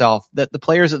kid yourself that the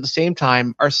players at the same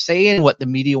time are saying what the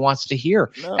media wants to hear.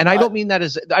 No, and I don't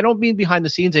mean behind the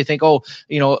scenes. They think,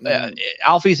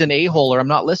 Alfie's an a-hole or I'm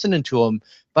not listening to him,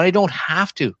 but I don't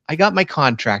have to. I got my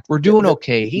contract. We're doing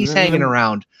okay. He's hanging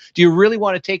around. Do you really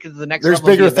want to take it to the next level?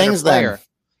 There's bigger things then.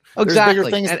 Exactly. There's bigger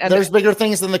things, and there's bigger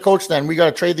things than the coach then. We got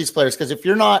to trade these players because if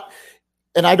you're not,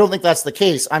 and I don't think that's the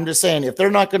case. I'm just saying if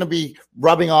they're not going to be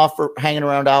rubbing off or hanging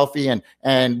around Alfie and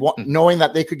knowing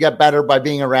that they could get better by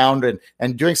being around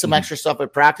and doing some extra stuff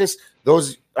at practice,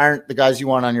 those aren't the guys you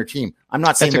want on your team. I'm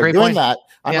not saying they're doing that.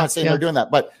 I'm not saying they're doing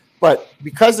that, but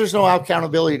because there's no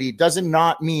accountability does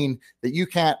not mean that you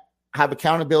can't have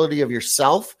accountability of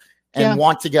yourself and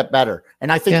want to get better.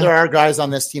 And I think there are guys on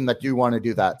this team that do want to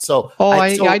do that. So,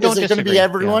 I don't. Is it going to be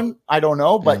everyone? Yeah. I don't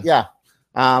know, but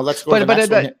let's go to the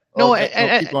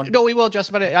next one. No, we will,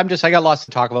 Justin. But I got lots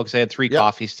to talk about because I had 3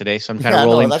 coffees today, so I'm kind of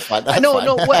rolling. No, that's fine.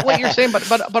 What you're saying,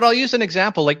 but I'll use an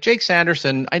example like Jake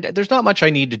Sanderson. There's not much I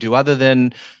need to do other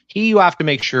than you have to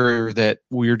make sure that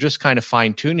we're just kind of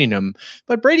fine tuning him.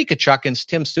 But Brady Tkachuk and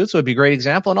Tim Stützle would be a great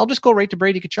example, and I'll just go right to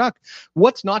Brady Tkachuk.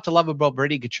 What's not to love about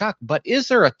Brady Tkachuk? But is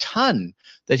there a ton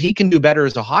that he can do better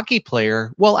as a hockey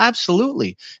player? Well,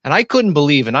 absolutely. And I couldn't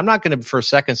believe, and I'm not going to for a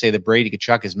second say that Brady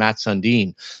Tkachuk is Matt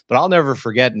Sundin, but I'll never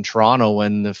forget in Toronto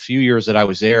when the few years that I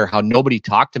was there, how nobody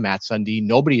talked to Matt Sundin,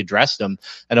 nobody addressed him.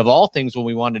 And of all things, when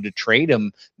we wanted to trade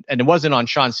him, and it wasn't on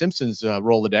Sean Simpson's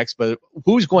Rolodex, but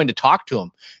who's going to talk to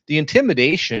him? The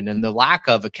intimidation and the lack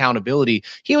of accountability.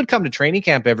 He would come to training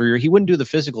camp every year. He wouldn't do the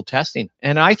physical testing.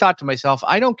 And I thought to myself,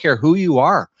 I don't care who you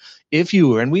are.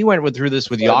 And we went through this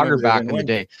with Yager back in the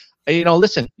day.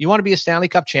 Listen, you want to be a Stanley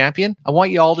Cup champion? I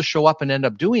want you all to show up and end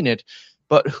up doing it.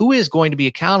 But who is going to be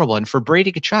accountable? And for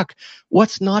Brady Tkachuk,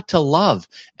 what's not to love?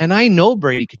 And I know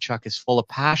Brady Tkachuk is full of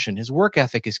passion. His work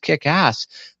ethic is kick-ass.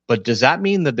 But does that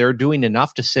mean that they're doing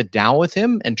enough to sit down with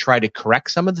him and try to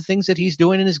correct some of the things that he's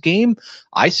doing in his game?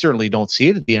 I certainly don't see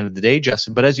it at the end of the day,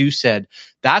 Justin. But as you said,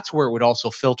 that's where it would also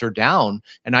filter down.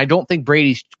 And I don't think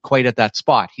Brady's quite at that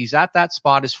spot. He's at that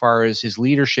spot as far as his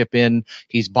leadership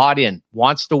he's bought in,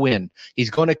 wants to win. He's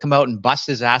going to come out and bust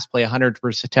his ass, play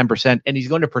 110%, and he's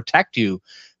going to protect you.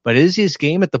 But is his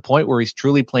game at the point where he's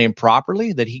truly playing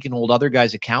properly, that he can hold other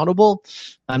guys accountable?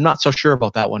 I'm not so sure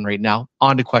about that one right now.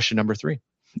 On to question number 3.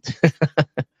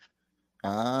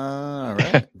 All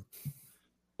right.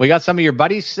 We got some of your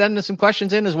buddies sending us some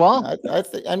questions in as well.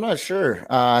 I'm not sure.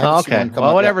 Okay.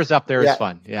 Well, whatever's up there is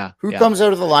fun. Yeah. Who comes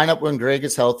out of the lineup when Greg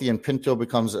is healthy and Pinto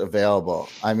becomes available?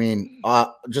 I mean,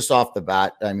 just off the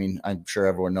bat, I mean, I'm sure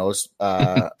everyone knows.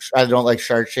 I don't like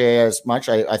Chartier as much.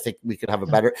 I think we could have a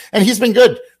better, and he's been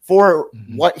good for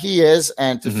what he is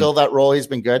and to fill that role. He's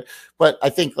been good. But I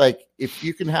think if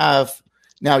you can have.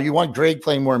 Now you want Greg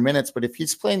playing more minutes, but if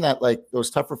he's playing that those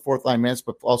tougher 4th line minutes,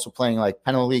 but also playing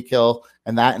penalty kill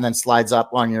and then slides up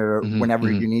on your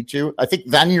whenever you need to, I think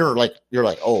then you're like,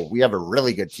 oh, we have a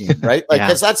really good team, right?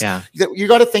 Because you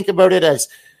got to think about it as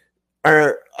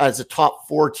a top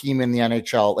 4 team in the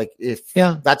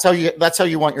NHL. That's how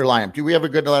you want your lineup. Do we have a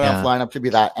good enough lineup to be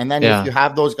that? And then if you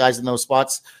have those guys in those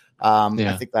spots,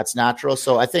 I think that's natural.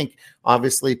 So I think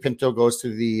obviously Pinto goes to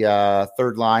the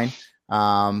 3rd line.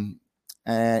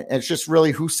 And it's just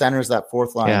really who centers that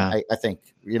 4th line. I think,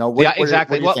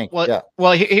 exactly. What do you think?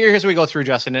 Well, here's what we go through,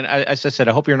 Justin. And as I said,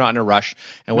 I hope you're not in a rush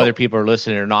and whether people are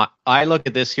listening or not. I look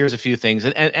at this. Here's a few things.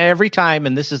 And every time,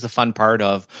 and this is the fun part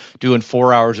of doing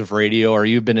 4 hours of radio, or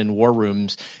you've been in war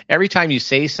rooms, every time you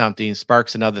say something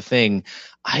sparks another thing.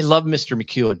 I love Mr.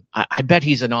 McEwen. I bet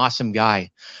he's an awesome guy.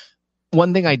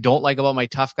 One thing I don't like about my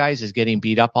tough guys is getting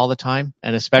beat up all the time.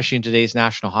 And especially in today's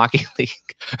National Hockey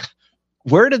League.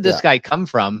 Where did this guy come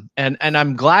from? And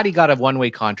I'm glad he got a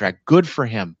one-way contract. Good for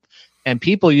him. And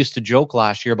people used to joke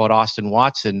last year about Austin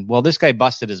Watson. Well, this guy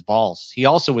busted his balls. He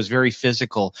also was very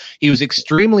physical. He was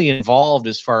extremely involved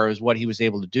as far as what he was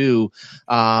able to do.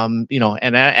 And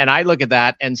I look at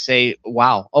that and say,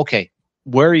 wow, okay,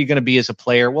 where are you going to be as a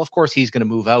player? Well, of course, he's going to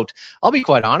move out. I'll be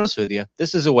quite honest with you.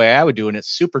 This is the way I would do it, and it's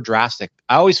super drastic.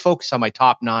 I always focus on my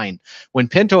top 9. When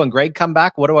Pinto and Greg come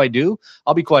back, what do?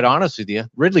 I'll be quite honest with you.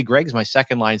 Ridley Gregg's my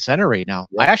second line center right now.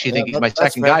 I actually think he's my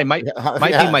second guy. Might be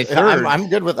my third. I'm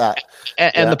good with that.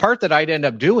 And the part that I'd end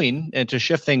up doing, and to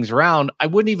shift things around, I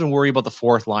wouldn't even worry about the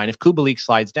fourth line. If Kubalik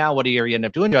slides down, what do you end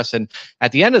up doing, Justin?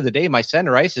 At the end of the day, my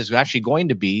center ice is actually going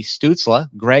to be Stützle,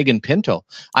 Greg, and Pinto.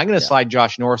 I'm going to slide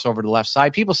Josh Norris over to the left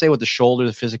side. People say with the shoulder,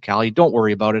 the physicality, don't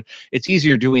worry about it. It's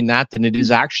easier doing that than it is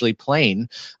actually playing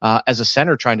as a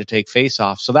center trying to take face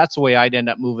off. So that's the way I'd end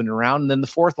up moving around. And then the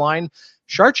fourth line,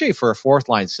 Chartier for a fourth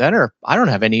line center, I don't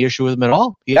have any issue with him at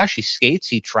all. He actually skates,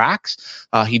 he tracks,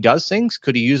 he does things.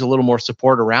 Could he use a little more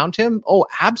support around him? Oh,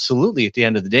 absolutely at the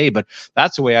end of the day. But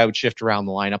that's the way I would shift around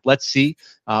the lineup. Let's see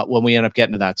when we end up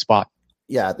getting to that spot.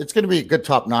 Yeah, it's going to be a good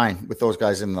top 9 with those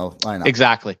guys in the lineup.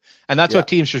 Exactly. And that's what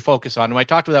teams should focus on. And I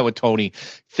talked about that with Tony.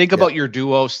 Think about your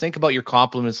duos. Think about your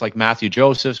compliments like Matthew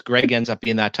Josephs. Greg ends up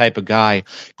being that type of guy.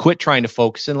 Quit trying to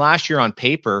focus. And last year on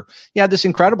paper, you had this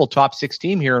incredible top 6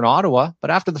 team here in Ottawa.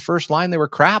 But after the first line, they were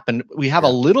crap. And we have a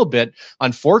little bit,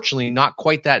 unfortunately, not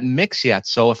quite that mix yet.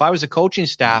 So if I was a coaching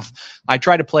staff, I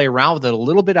try to play around with it a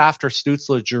little bit after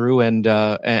Stützle, Giroux, and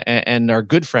our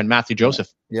good friend Matthew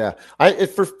Joseph. Yeah,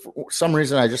 for some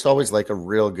reason I just always like a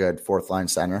real good fourth line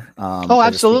center.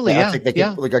 Absolutely, I think they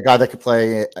could, like a guy that could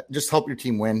play, just help your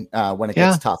team win when it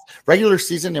gets tough. Regular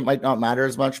season it might not matter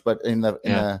as much, but in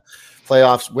the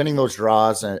playoffs, winning those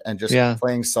draws and just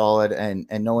playing solid and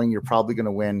knowing you're probably going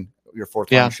to win your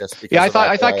fourth line shifts. I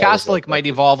thought Kastelik might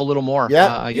evolve a little more. He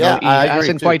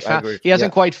hasn't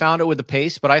quite found it with the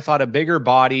pace, but I thought a bigger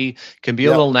body can be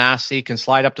a little nasty, can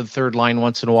slide up to the third line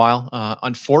once in a while.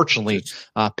 Unfortunately,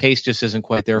 pace just isn't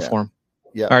quite there for him.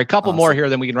 Yeah. All right, couple more here,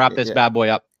 then we can wrap this bad boy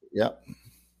up. Yeah.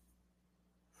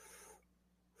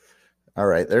 All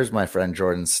right, there's my friend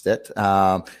Jordan Stitt.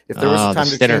 If there was a time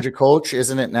to change a coach,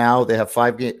 isn't it now? They have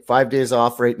 5 days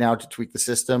off right now to tweak the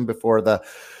system before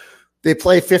they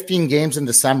play 15 games in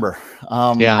December.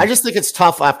 I just think it's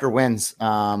tough after wins.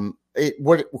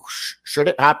 Should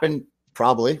it happen?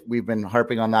 Probably. We've been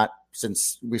harping on that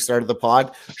since we started the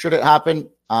pod. Should it happen?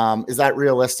 Is that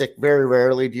realistic? Very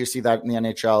rarely do you see that in the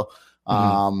NHL,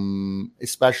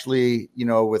 especially,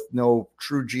 with no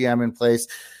true GM in place.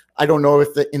 I don't know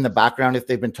if in the background, if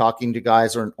they've been talking to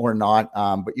guys or not,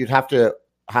 but you'd have to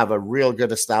have a real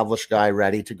good established guy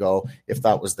ready to go if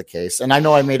that was the case. And I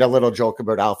know I made a little joke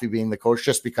about Alfie being the coach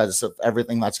just because of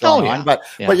everything that's going on, but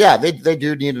they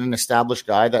do need an established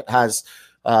guy that has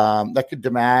that could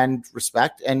demand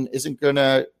respect and isn't going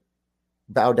to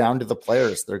bow down to the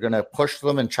players. They're going to push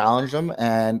them and challenge them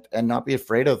and not be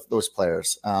afraid of those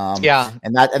players. And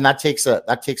that takes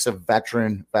a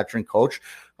veteran coach.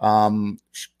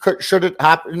 Should it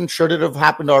happen? Should it have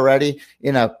happened already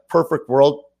in a perfect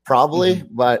world? Probably,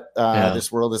 but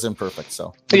this world is imperfect.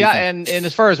 So and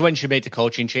as far as when you should make the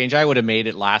coaching change, I would have made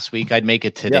it last week. I'd make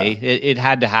it today. It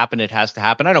had to happen. It has to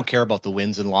happen. I don't care about the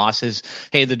wins and losses.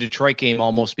 Hey, the Detroit game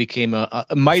almost became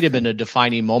might have been a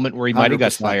defining moment where he might have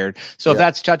got fired. So if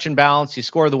that's touch and balance, you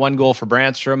score the 1 goal for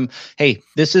Brandstrom. Hey,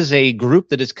 this is a group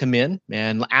that has come in,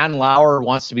 and Ann Lauer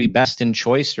wants to be best in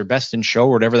choice or best in show,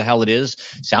 or whatever the hell it is.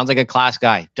 Sounds like a class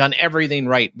guy. Done everything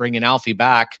right, bringing Alfie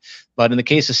back. But in the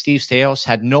case of Steve Staios,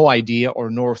 had no idea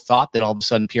or no thought that all of a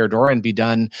sudden Pierre Dorian be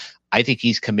done. I think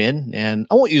he's come in, and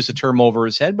I won't use the term over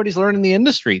his head, but he's learning the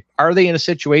industry. Are they in a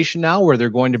situation now where they're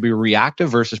going to be reactive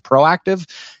versus proactive?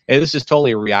 Hey, this is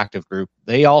totally a reactive group.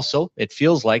 They also, it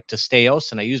feels like, to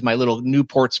Staios, and I used my little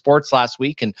Newport Sports last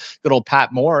week and good old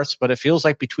Pat Morris, but it feels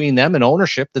like between them and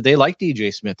ownership that they like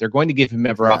DJ Smith. They're going to give him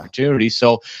every opportunity.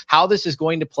 So how this is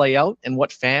going to play out and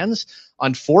what fans,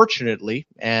 unfortunately,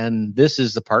 and this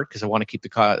is the part because I want to keep the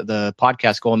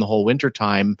podcast going the whole winter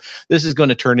time, this is going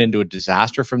to turn into a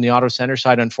disaster from the Auto Center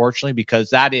side, unfortunately, because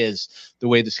that is the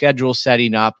way the schedule is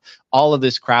setting up. All of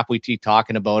this crap we keep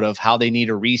talking about of how they need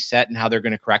a reset and how they're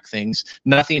going to correct things.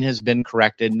 Nothing has been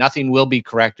corrected. Nothing will be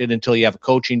corrected until you have a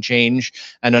coaching change.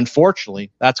 And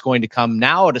unfortunately, that's going to come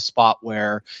now at a spot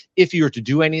where if you were to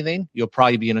do anything, you'll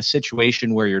probably be in a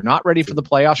situation where you're not ready for the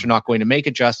playoffs. You're not going to make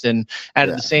it, Justin. And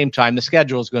at the same time, the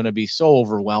schedule is going to be so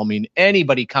overwhelming.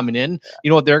 Anybody coming in, you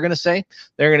know what they're going to say?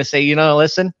 They're going to say,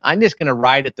 listen, I'm just going to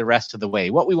ride it the rest of the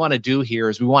way. What we want to do here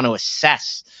is we want to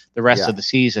assess the rest of of the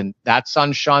season. That's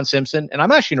on Sean Simpson. And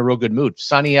I'm actually in a real good mood.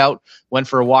 Sunny out, went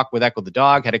for a walk with Echo the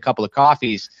dog, had a couple of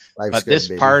coffees. Life's but good, this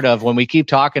baby. part of when we keep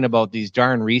talking about these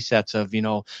darn resets of,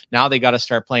 now they got to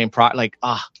start playing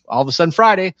all of a sudden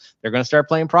Friday, they're going to start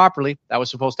playing properly. That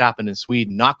was supposed to happen in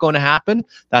Sweden. Not going to happen.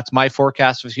 That's my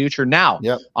forecast for the future. Now,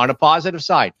 on a positive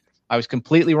side, I was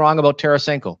completely wrong about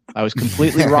Tarasenko. I was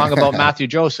completely wrong about Matthew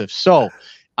Joseph. So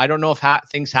I don't know if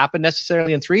things happen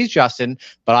necessarily in threes, Justin,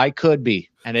 but I could be,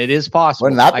 and it is possible.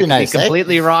 Wouldn't that be I could nice? be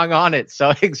completely wrong on it.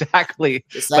 So exactly,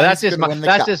 but that's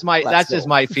just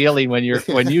my feeling when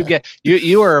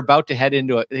you are about to head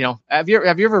into it. Have you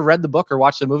ever read the book or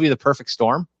watched the movie The Perfect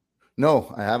Storm?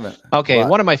 No, I haven't. Okay,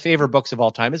 one of my favorite books of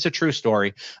all time. It's a true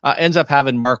story. Ends up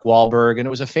having Mark Wahlberg, and it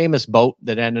was a famous boat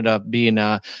that ended up being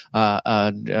a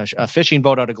fishing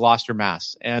boat out of Gloucester,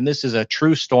 Mass. And this is a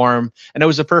true storm, and it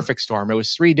was a perfect storm. It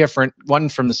was three different, one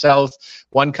from the south,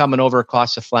 one coming over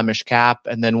across the Flemish Cap,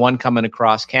 and then one coming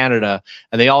across Canada,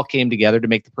 and they all came together to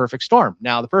make the perfect storm.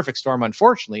 Now, the perfect storm,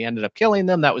 unfortunately, ended up killing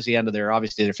them. That was the end of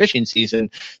their fishing season.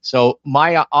 So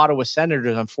my Ottawa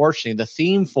Senators, unfortunately, the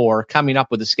theme for coming up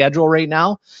with the schedule right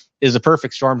now is a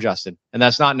perfect storm, Justin, and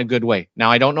that's not in a good way.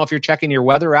 Now, I don't know if you're checking your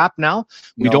weather app now.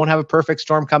 We don't have a perfect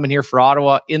storm coming here for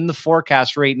Ottawa in the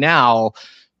forecast right now,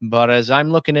 but as I'm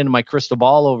looking into my crystal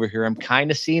ball over here, I'm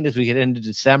kind of seeing as we get into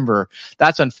December,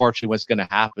 that's unfortunately what's going to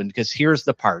happen, because here's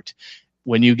the part.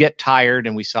 When you get tired,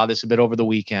 and we saw this a bit over the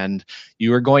weekend,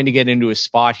 you are going to get into a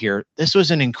spot here. This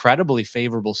was an incredibly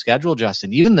favorable schedule,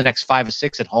 Justin. Even the next 5 or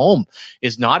 6 at home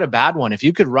is not a bad one. If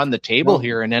you could run the table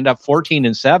here and end up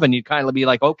 14-7, you'd kind of be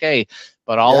like, okay.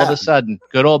 But all of a sudden,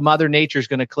 good old Mother Nature is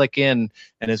going to click in.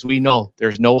 And as we know,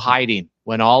 there's no hiding.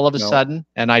 When all of a sudden,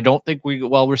 and I don't think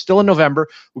we're still in November.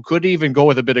 We could even go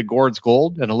with a bit of Gord's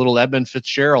Gold and a little Edmund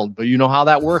Fitzgerald, but you know how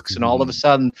that works. And all of a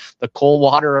sudden, the cold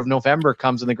water of November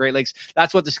comes in the Great Lakes.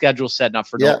 That's what the schedule's setting up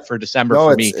for December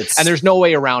for me. And there's no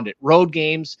way around it. Road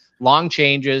games, long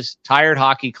changes, tired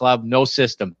hockey club, no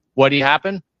system. What do you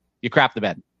happen? You crap the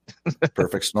bed.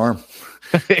 Perfect storm.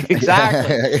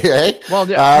 Exactly. Well,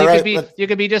 you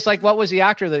could be just like, what was the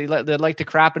actor that liked to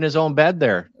crap in his own bed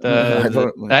there? I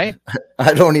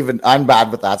don't even. I'm bad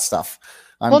with that stuff.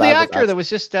 The actor that was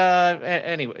just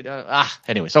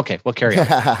anyways. Okay, we'll carry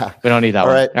on. We don't need that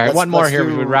one. All right, one more here.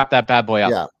 We would wrap that bad boy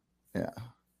up. Yeah.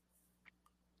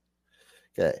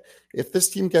 Okay. If this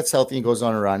team gets healthy and goes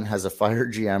on a run, has a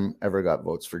fired GM ever got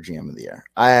votes for GM of the year?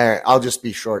 I'll just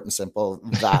be short and simple.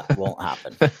 That won't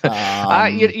happen.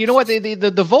 You know what?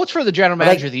 The votes for the general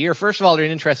manager of the year, first of all, they're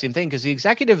an interesting thing because the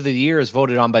executive of the year is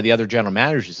voted on by the other general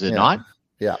managers, is it not?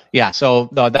 Yeah. So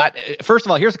that first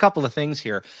of all, here's a couple of things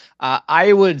here.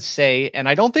 I would say, and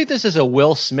I don't think this is a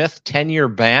Will Smith 10-year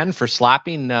ban for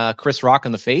slapping Chris Rock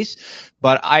in the face,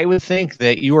 but I would think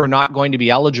that you are not going to be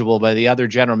eligible by the other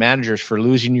general managers for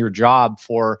losing your job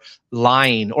for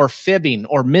lying or fibbing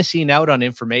or missing out on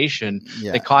information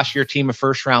that cost your team a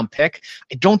first-round pick.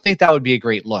 I don't think that would be a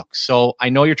great look. So I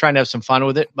know you're trying to have some fun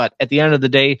with it, but at the end of the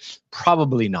day,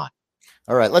 probably not.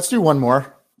 All right, let's do one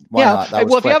more. Well,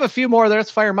 if you have a few more, let's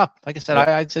fire them up. Like I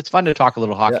said, it's fun to talk a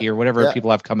little hockey or whatever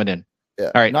people have coming in. Yeah.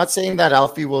 All right. Not saying that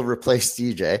Alfie will replace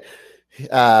DJ.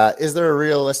 Is there a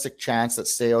realistic chance that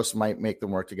Steos might make them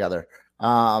work together?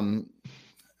 I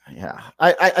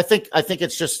think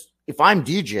it's just, if I'm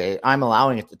DJ, I'm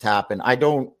allowing it to happen. I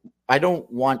don't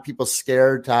want people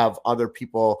scared to have other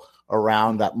people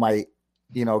around that might,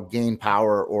 gain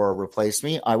power or replace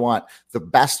me. I want the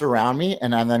best around me.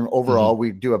 And then overall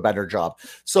we do a better job.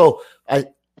 So I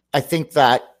think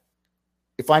that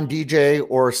if I'm DJ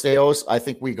or Steos, I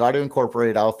think we got to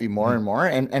incorporate Alfie more and more.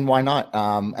 And why not?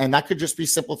 And that could just be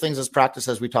simple things as practice,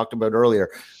 as we talked about earlier.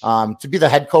 To be the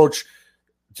head coach,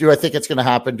 do I think it's going to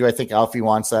happen? Do I think Alfie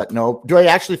wants that? No. Do I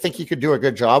actually think he could do a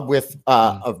good job with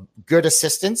of good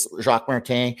assistants, Jacques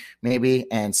Martin maybe,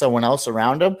 and someone else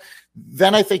around him?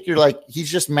 Then I think you're like, he's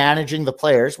just managing the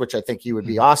players, which I think he would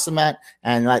be awesome at,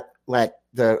 and let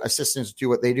the assistants do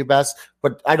what they do best.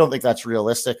 But I don't think that's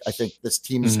realistic. I think this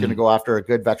team is going to go after a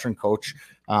good veteran coach.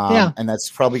 And that's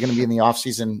probably going to be in the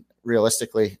offseason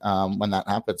realistically when that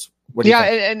happens. What do you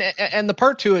think? And the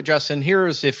part to it, Justin,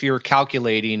 here's if you're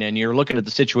calculating and you're looking at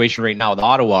the situation right now with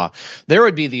Ottawa, there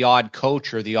would be the odd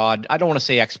coach or the odd, I don't want to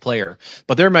say ex-player,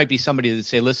 but there might be somebody that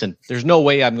say, listen, there's no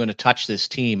way I'm going to touch this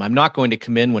team. I'm not going to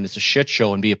come in when it's a shit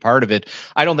show and be a part of it.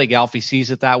 I don't think Alfie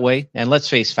sees it that way. And let's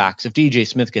face facts. If DJ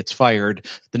Smith gets fired,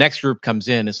 the next group comes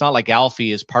in. It's not like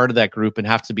Alfie is part of that group and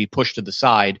have to be pushed to the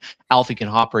side. Alfie can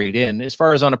hop right in. As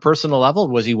far as on a personal level,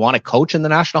 was he want to coach in the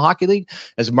National Hockey League?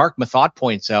 As Mark Mathot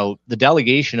points out, the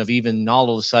delegation of even all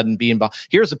of a sudden being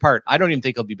here's the part. I don't even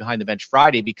think he'll be behind the bench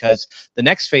Friday, because the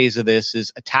next phase of this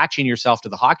is attaching yourself to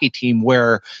the hockey team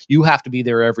where you have to be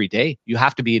there every day. You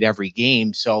have to be at every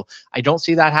game. So I don't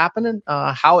see that happening.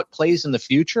 How it plays in the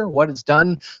future, what it's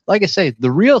done. Like I say,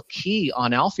 the real key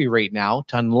on Alfie right now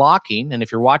to unlocking, and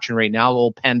if you're watching right now,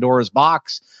 old Pandora's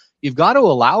box, you've got to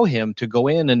allow him to go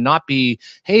in and not be,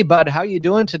 hey, bud, how you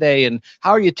doing today? And how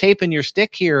are you taping your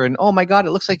stick here? And, oh, my God, it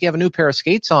looks like you have a new pair of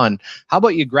skates on. How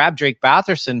about you grab Drake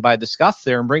Batherson by the scuff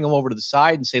there and bring him over to the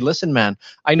side and say, listen, man,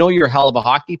 I know you're a hell of a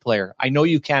hockey player. I know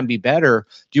you can be better.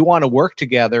 Do you want to work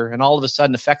together and all of a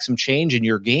sudden affect some change in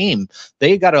your game?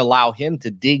 They got to allow him to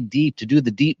dig deep, to do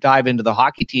the deep dive into the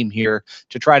hockey team here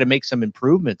to try to make some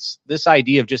improvements. This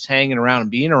idea of just hanging around and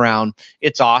being around,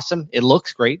 it's awesome. It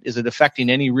looks great. Is it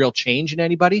affecting any real change in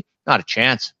anybody? Not a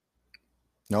chance.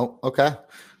 No. Okay.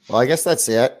 Well, I guess that's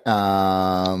it.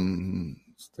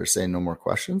 They're saying no more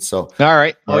questions. So, all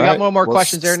right. Well, we got more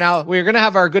questions there now. We're going to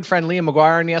have our good friend Liam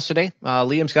McGuire on yesterday.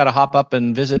 Liam's got to hop up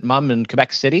and visit mom in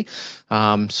Quebec City.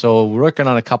 So we're working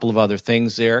on a couple of other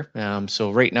things there.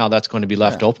 So right now that's going to be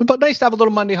left open, but nice to have a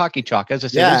little Monday hockey chalk. As I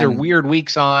said, these are weird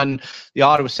weeks on the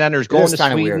Ottawa Senators going to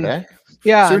Sweden. Weird, eh?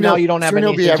 Yeah, soon now you don't have any.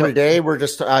 It'll be every day. We're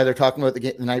just either talking about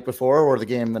the night before or the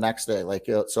game the next day.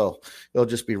 So it'll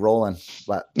just be rolling.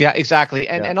 But yeah, exactly.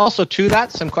 And also to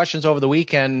that, some questions over the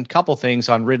weekend. Couple things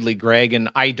on Ridley Gregg, and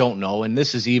I don't know. And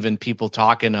this is even people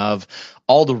talking of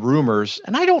all the rumors,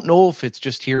 and I don't know if it's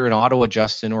just here in Ottawa,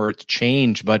 Justin, or it's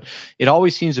changed, but it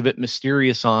always seems a bit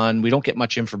mysterious. We don't get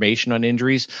much information on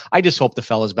injuries. I just hope the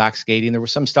fella's back skating. There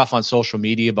was some stuff on social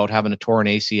media about having a torn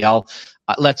ACL.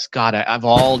 I've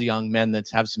all young men that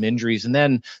have some injuries. And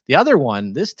then the other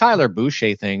one, this Tyler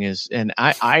Boucher thing is, and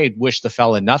I wish the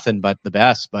fella nothing but the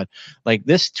best, but like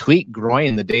this tweaked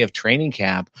groin the day of training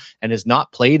camp and has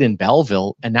not played in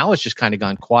Belleville. And now it's just kind of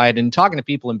gone quiet. And talking to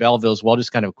people in Belleville as well,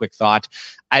 just kind of a quick thought.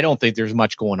 I don't think there's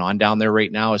much going on down there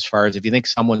right now as far as if you think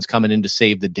someone's coming in to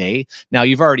save the day. Now,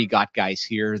 you've already got guys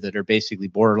here that are basically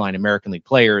borderline American League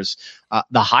players.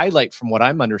 The highlight from what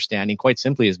I'm understanding, quite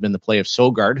simply, has been the play of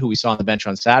Sogard, who we saw on the bench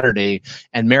on Saturday,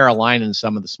 and Mariline in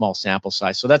some of the small sample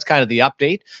size. So that's kind of the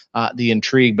update, the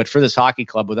intrigue. But for this hockey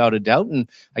club, without a doubt, and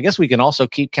I guess we can also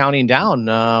keep counting down.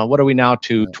 What are we now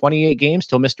to 28 games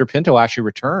till Mr. Pinto actually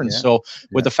returns? So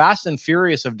with the fast and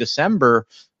furious of December,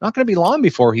 not going to be long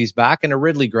before he's back in a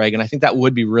Ridley Gregg, and I think that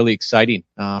would be really exciting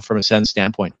from a Sens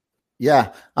standpoint.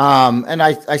 Yeah. And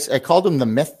I called him the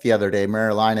myth the other day,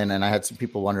 Mariline, and I had some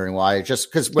people wondering why.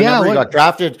 Just because whenever he got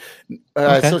drafted,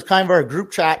 so it's kind of our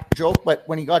group chat joke, but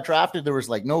when he got drafted, there was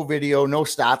like no video, no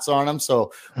stats on him.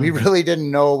 So we really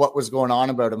didn't know what was going on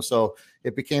about him. So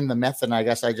it became the myth, and I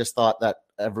guess I just thought that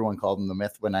everyone called him the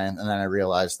myth and then I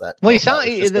realized that. Well, you sound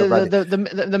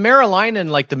the Mariline,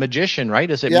 like the magician,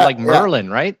 right? Is it like Merlin,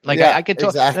 right? Like I could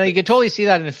exactly. You could totally see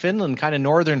that in Finland, kind of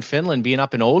northern Finland, being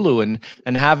up in Oulu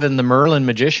and having the Merlin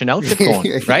magician outfit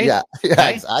going, right? Yeah,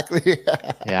 right? Exactly.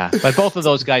 Yeah, but both of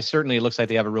those guys certainly looks like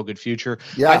they have a real good future.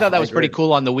 Yeah, I thought that was pretty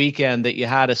cool on the weekend that you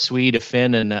had a Swede, a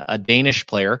Finn, and a Danish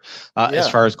player as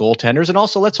far as goaltenders, and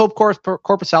also let's hope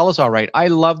Korpisalo's all right. I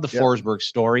love the Forsberg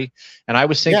story, and I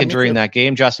was thinking during that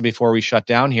game, Justin, before we shut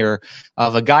down here,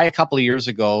 of a guy a couple of years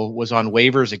ago was on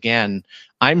waivers again.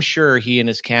 I'm sure he and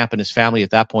his camp and his family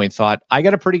at that point thought, I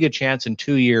got a pretty good chance in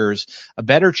 2 years, a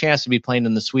better chance to be playing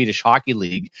in the Swedish Hockey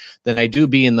League than I do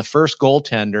being the first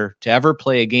goaltender to ever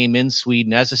play a game in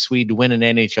Sweden as a Swede to win an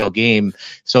NHL game.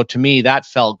 So to me, that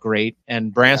felt great.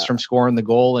 And Brandstrom scoring the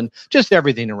goal and just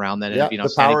everything around that.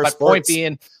 The power but point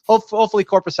being, hopefully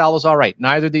Korpisalo's all right.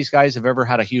 Neither of these guys have ever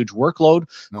had a huge workload.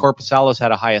 No. Korpisalo's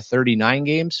had a high of 39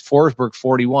 games, Forsberg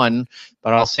 41.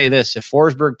 But I'll say this, if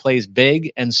Forsberg plays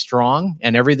big and strong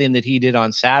and everything that he did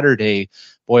on Saturday,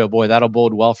 boy, oh boy, that'll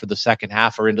bode well for the second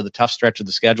half or into the tough stretch of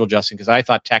the schedule, Justin, because I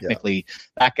thought technically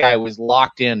that guy was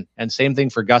locked in. And same thing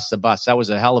for Gus the Bus. That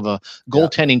was a hell of a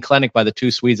goaltending clinic by the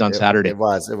two Swedes on Saturday. It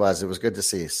was good to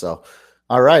see. So,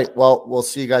 all right. Well, we'll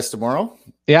see you guys tomorrow.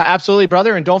 Yeah, absolutely,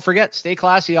 brother. And don't forget, stay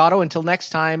classy, Otto. Until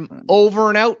next time, over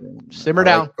and out. Simmer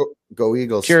down. Go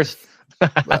Eagles. Cheers.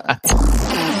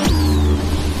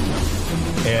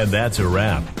 And that's a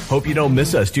wrap. Hope you don't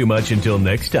miss us too much until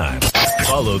next time.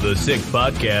 Follow the Sick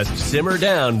Podcast Simmer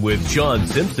Down with John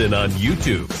Simpson on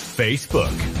YouTube,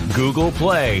 Facebook, Google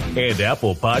Play, and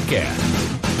Apple Podcasts.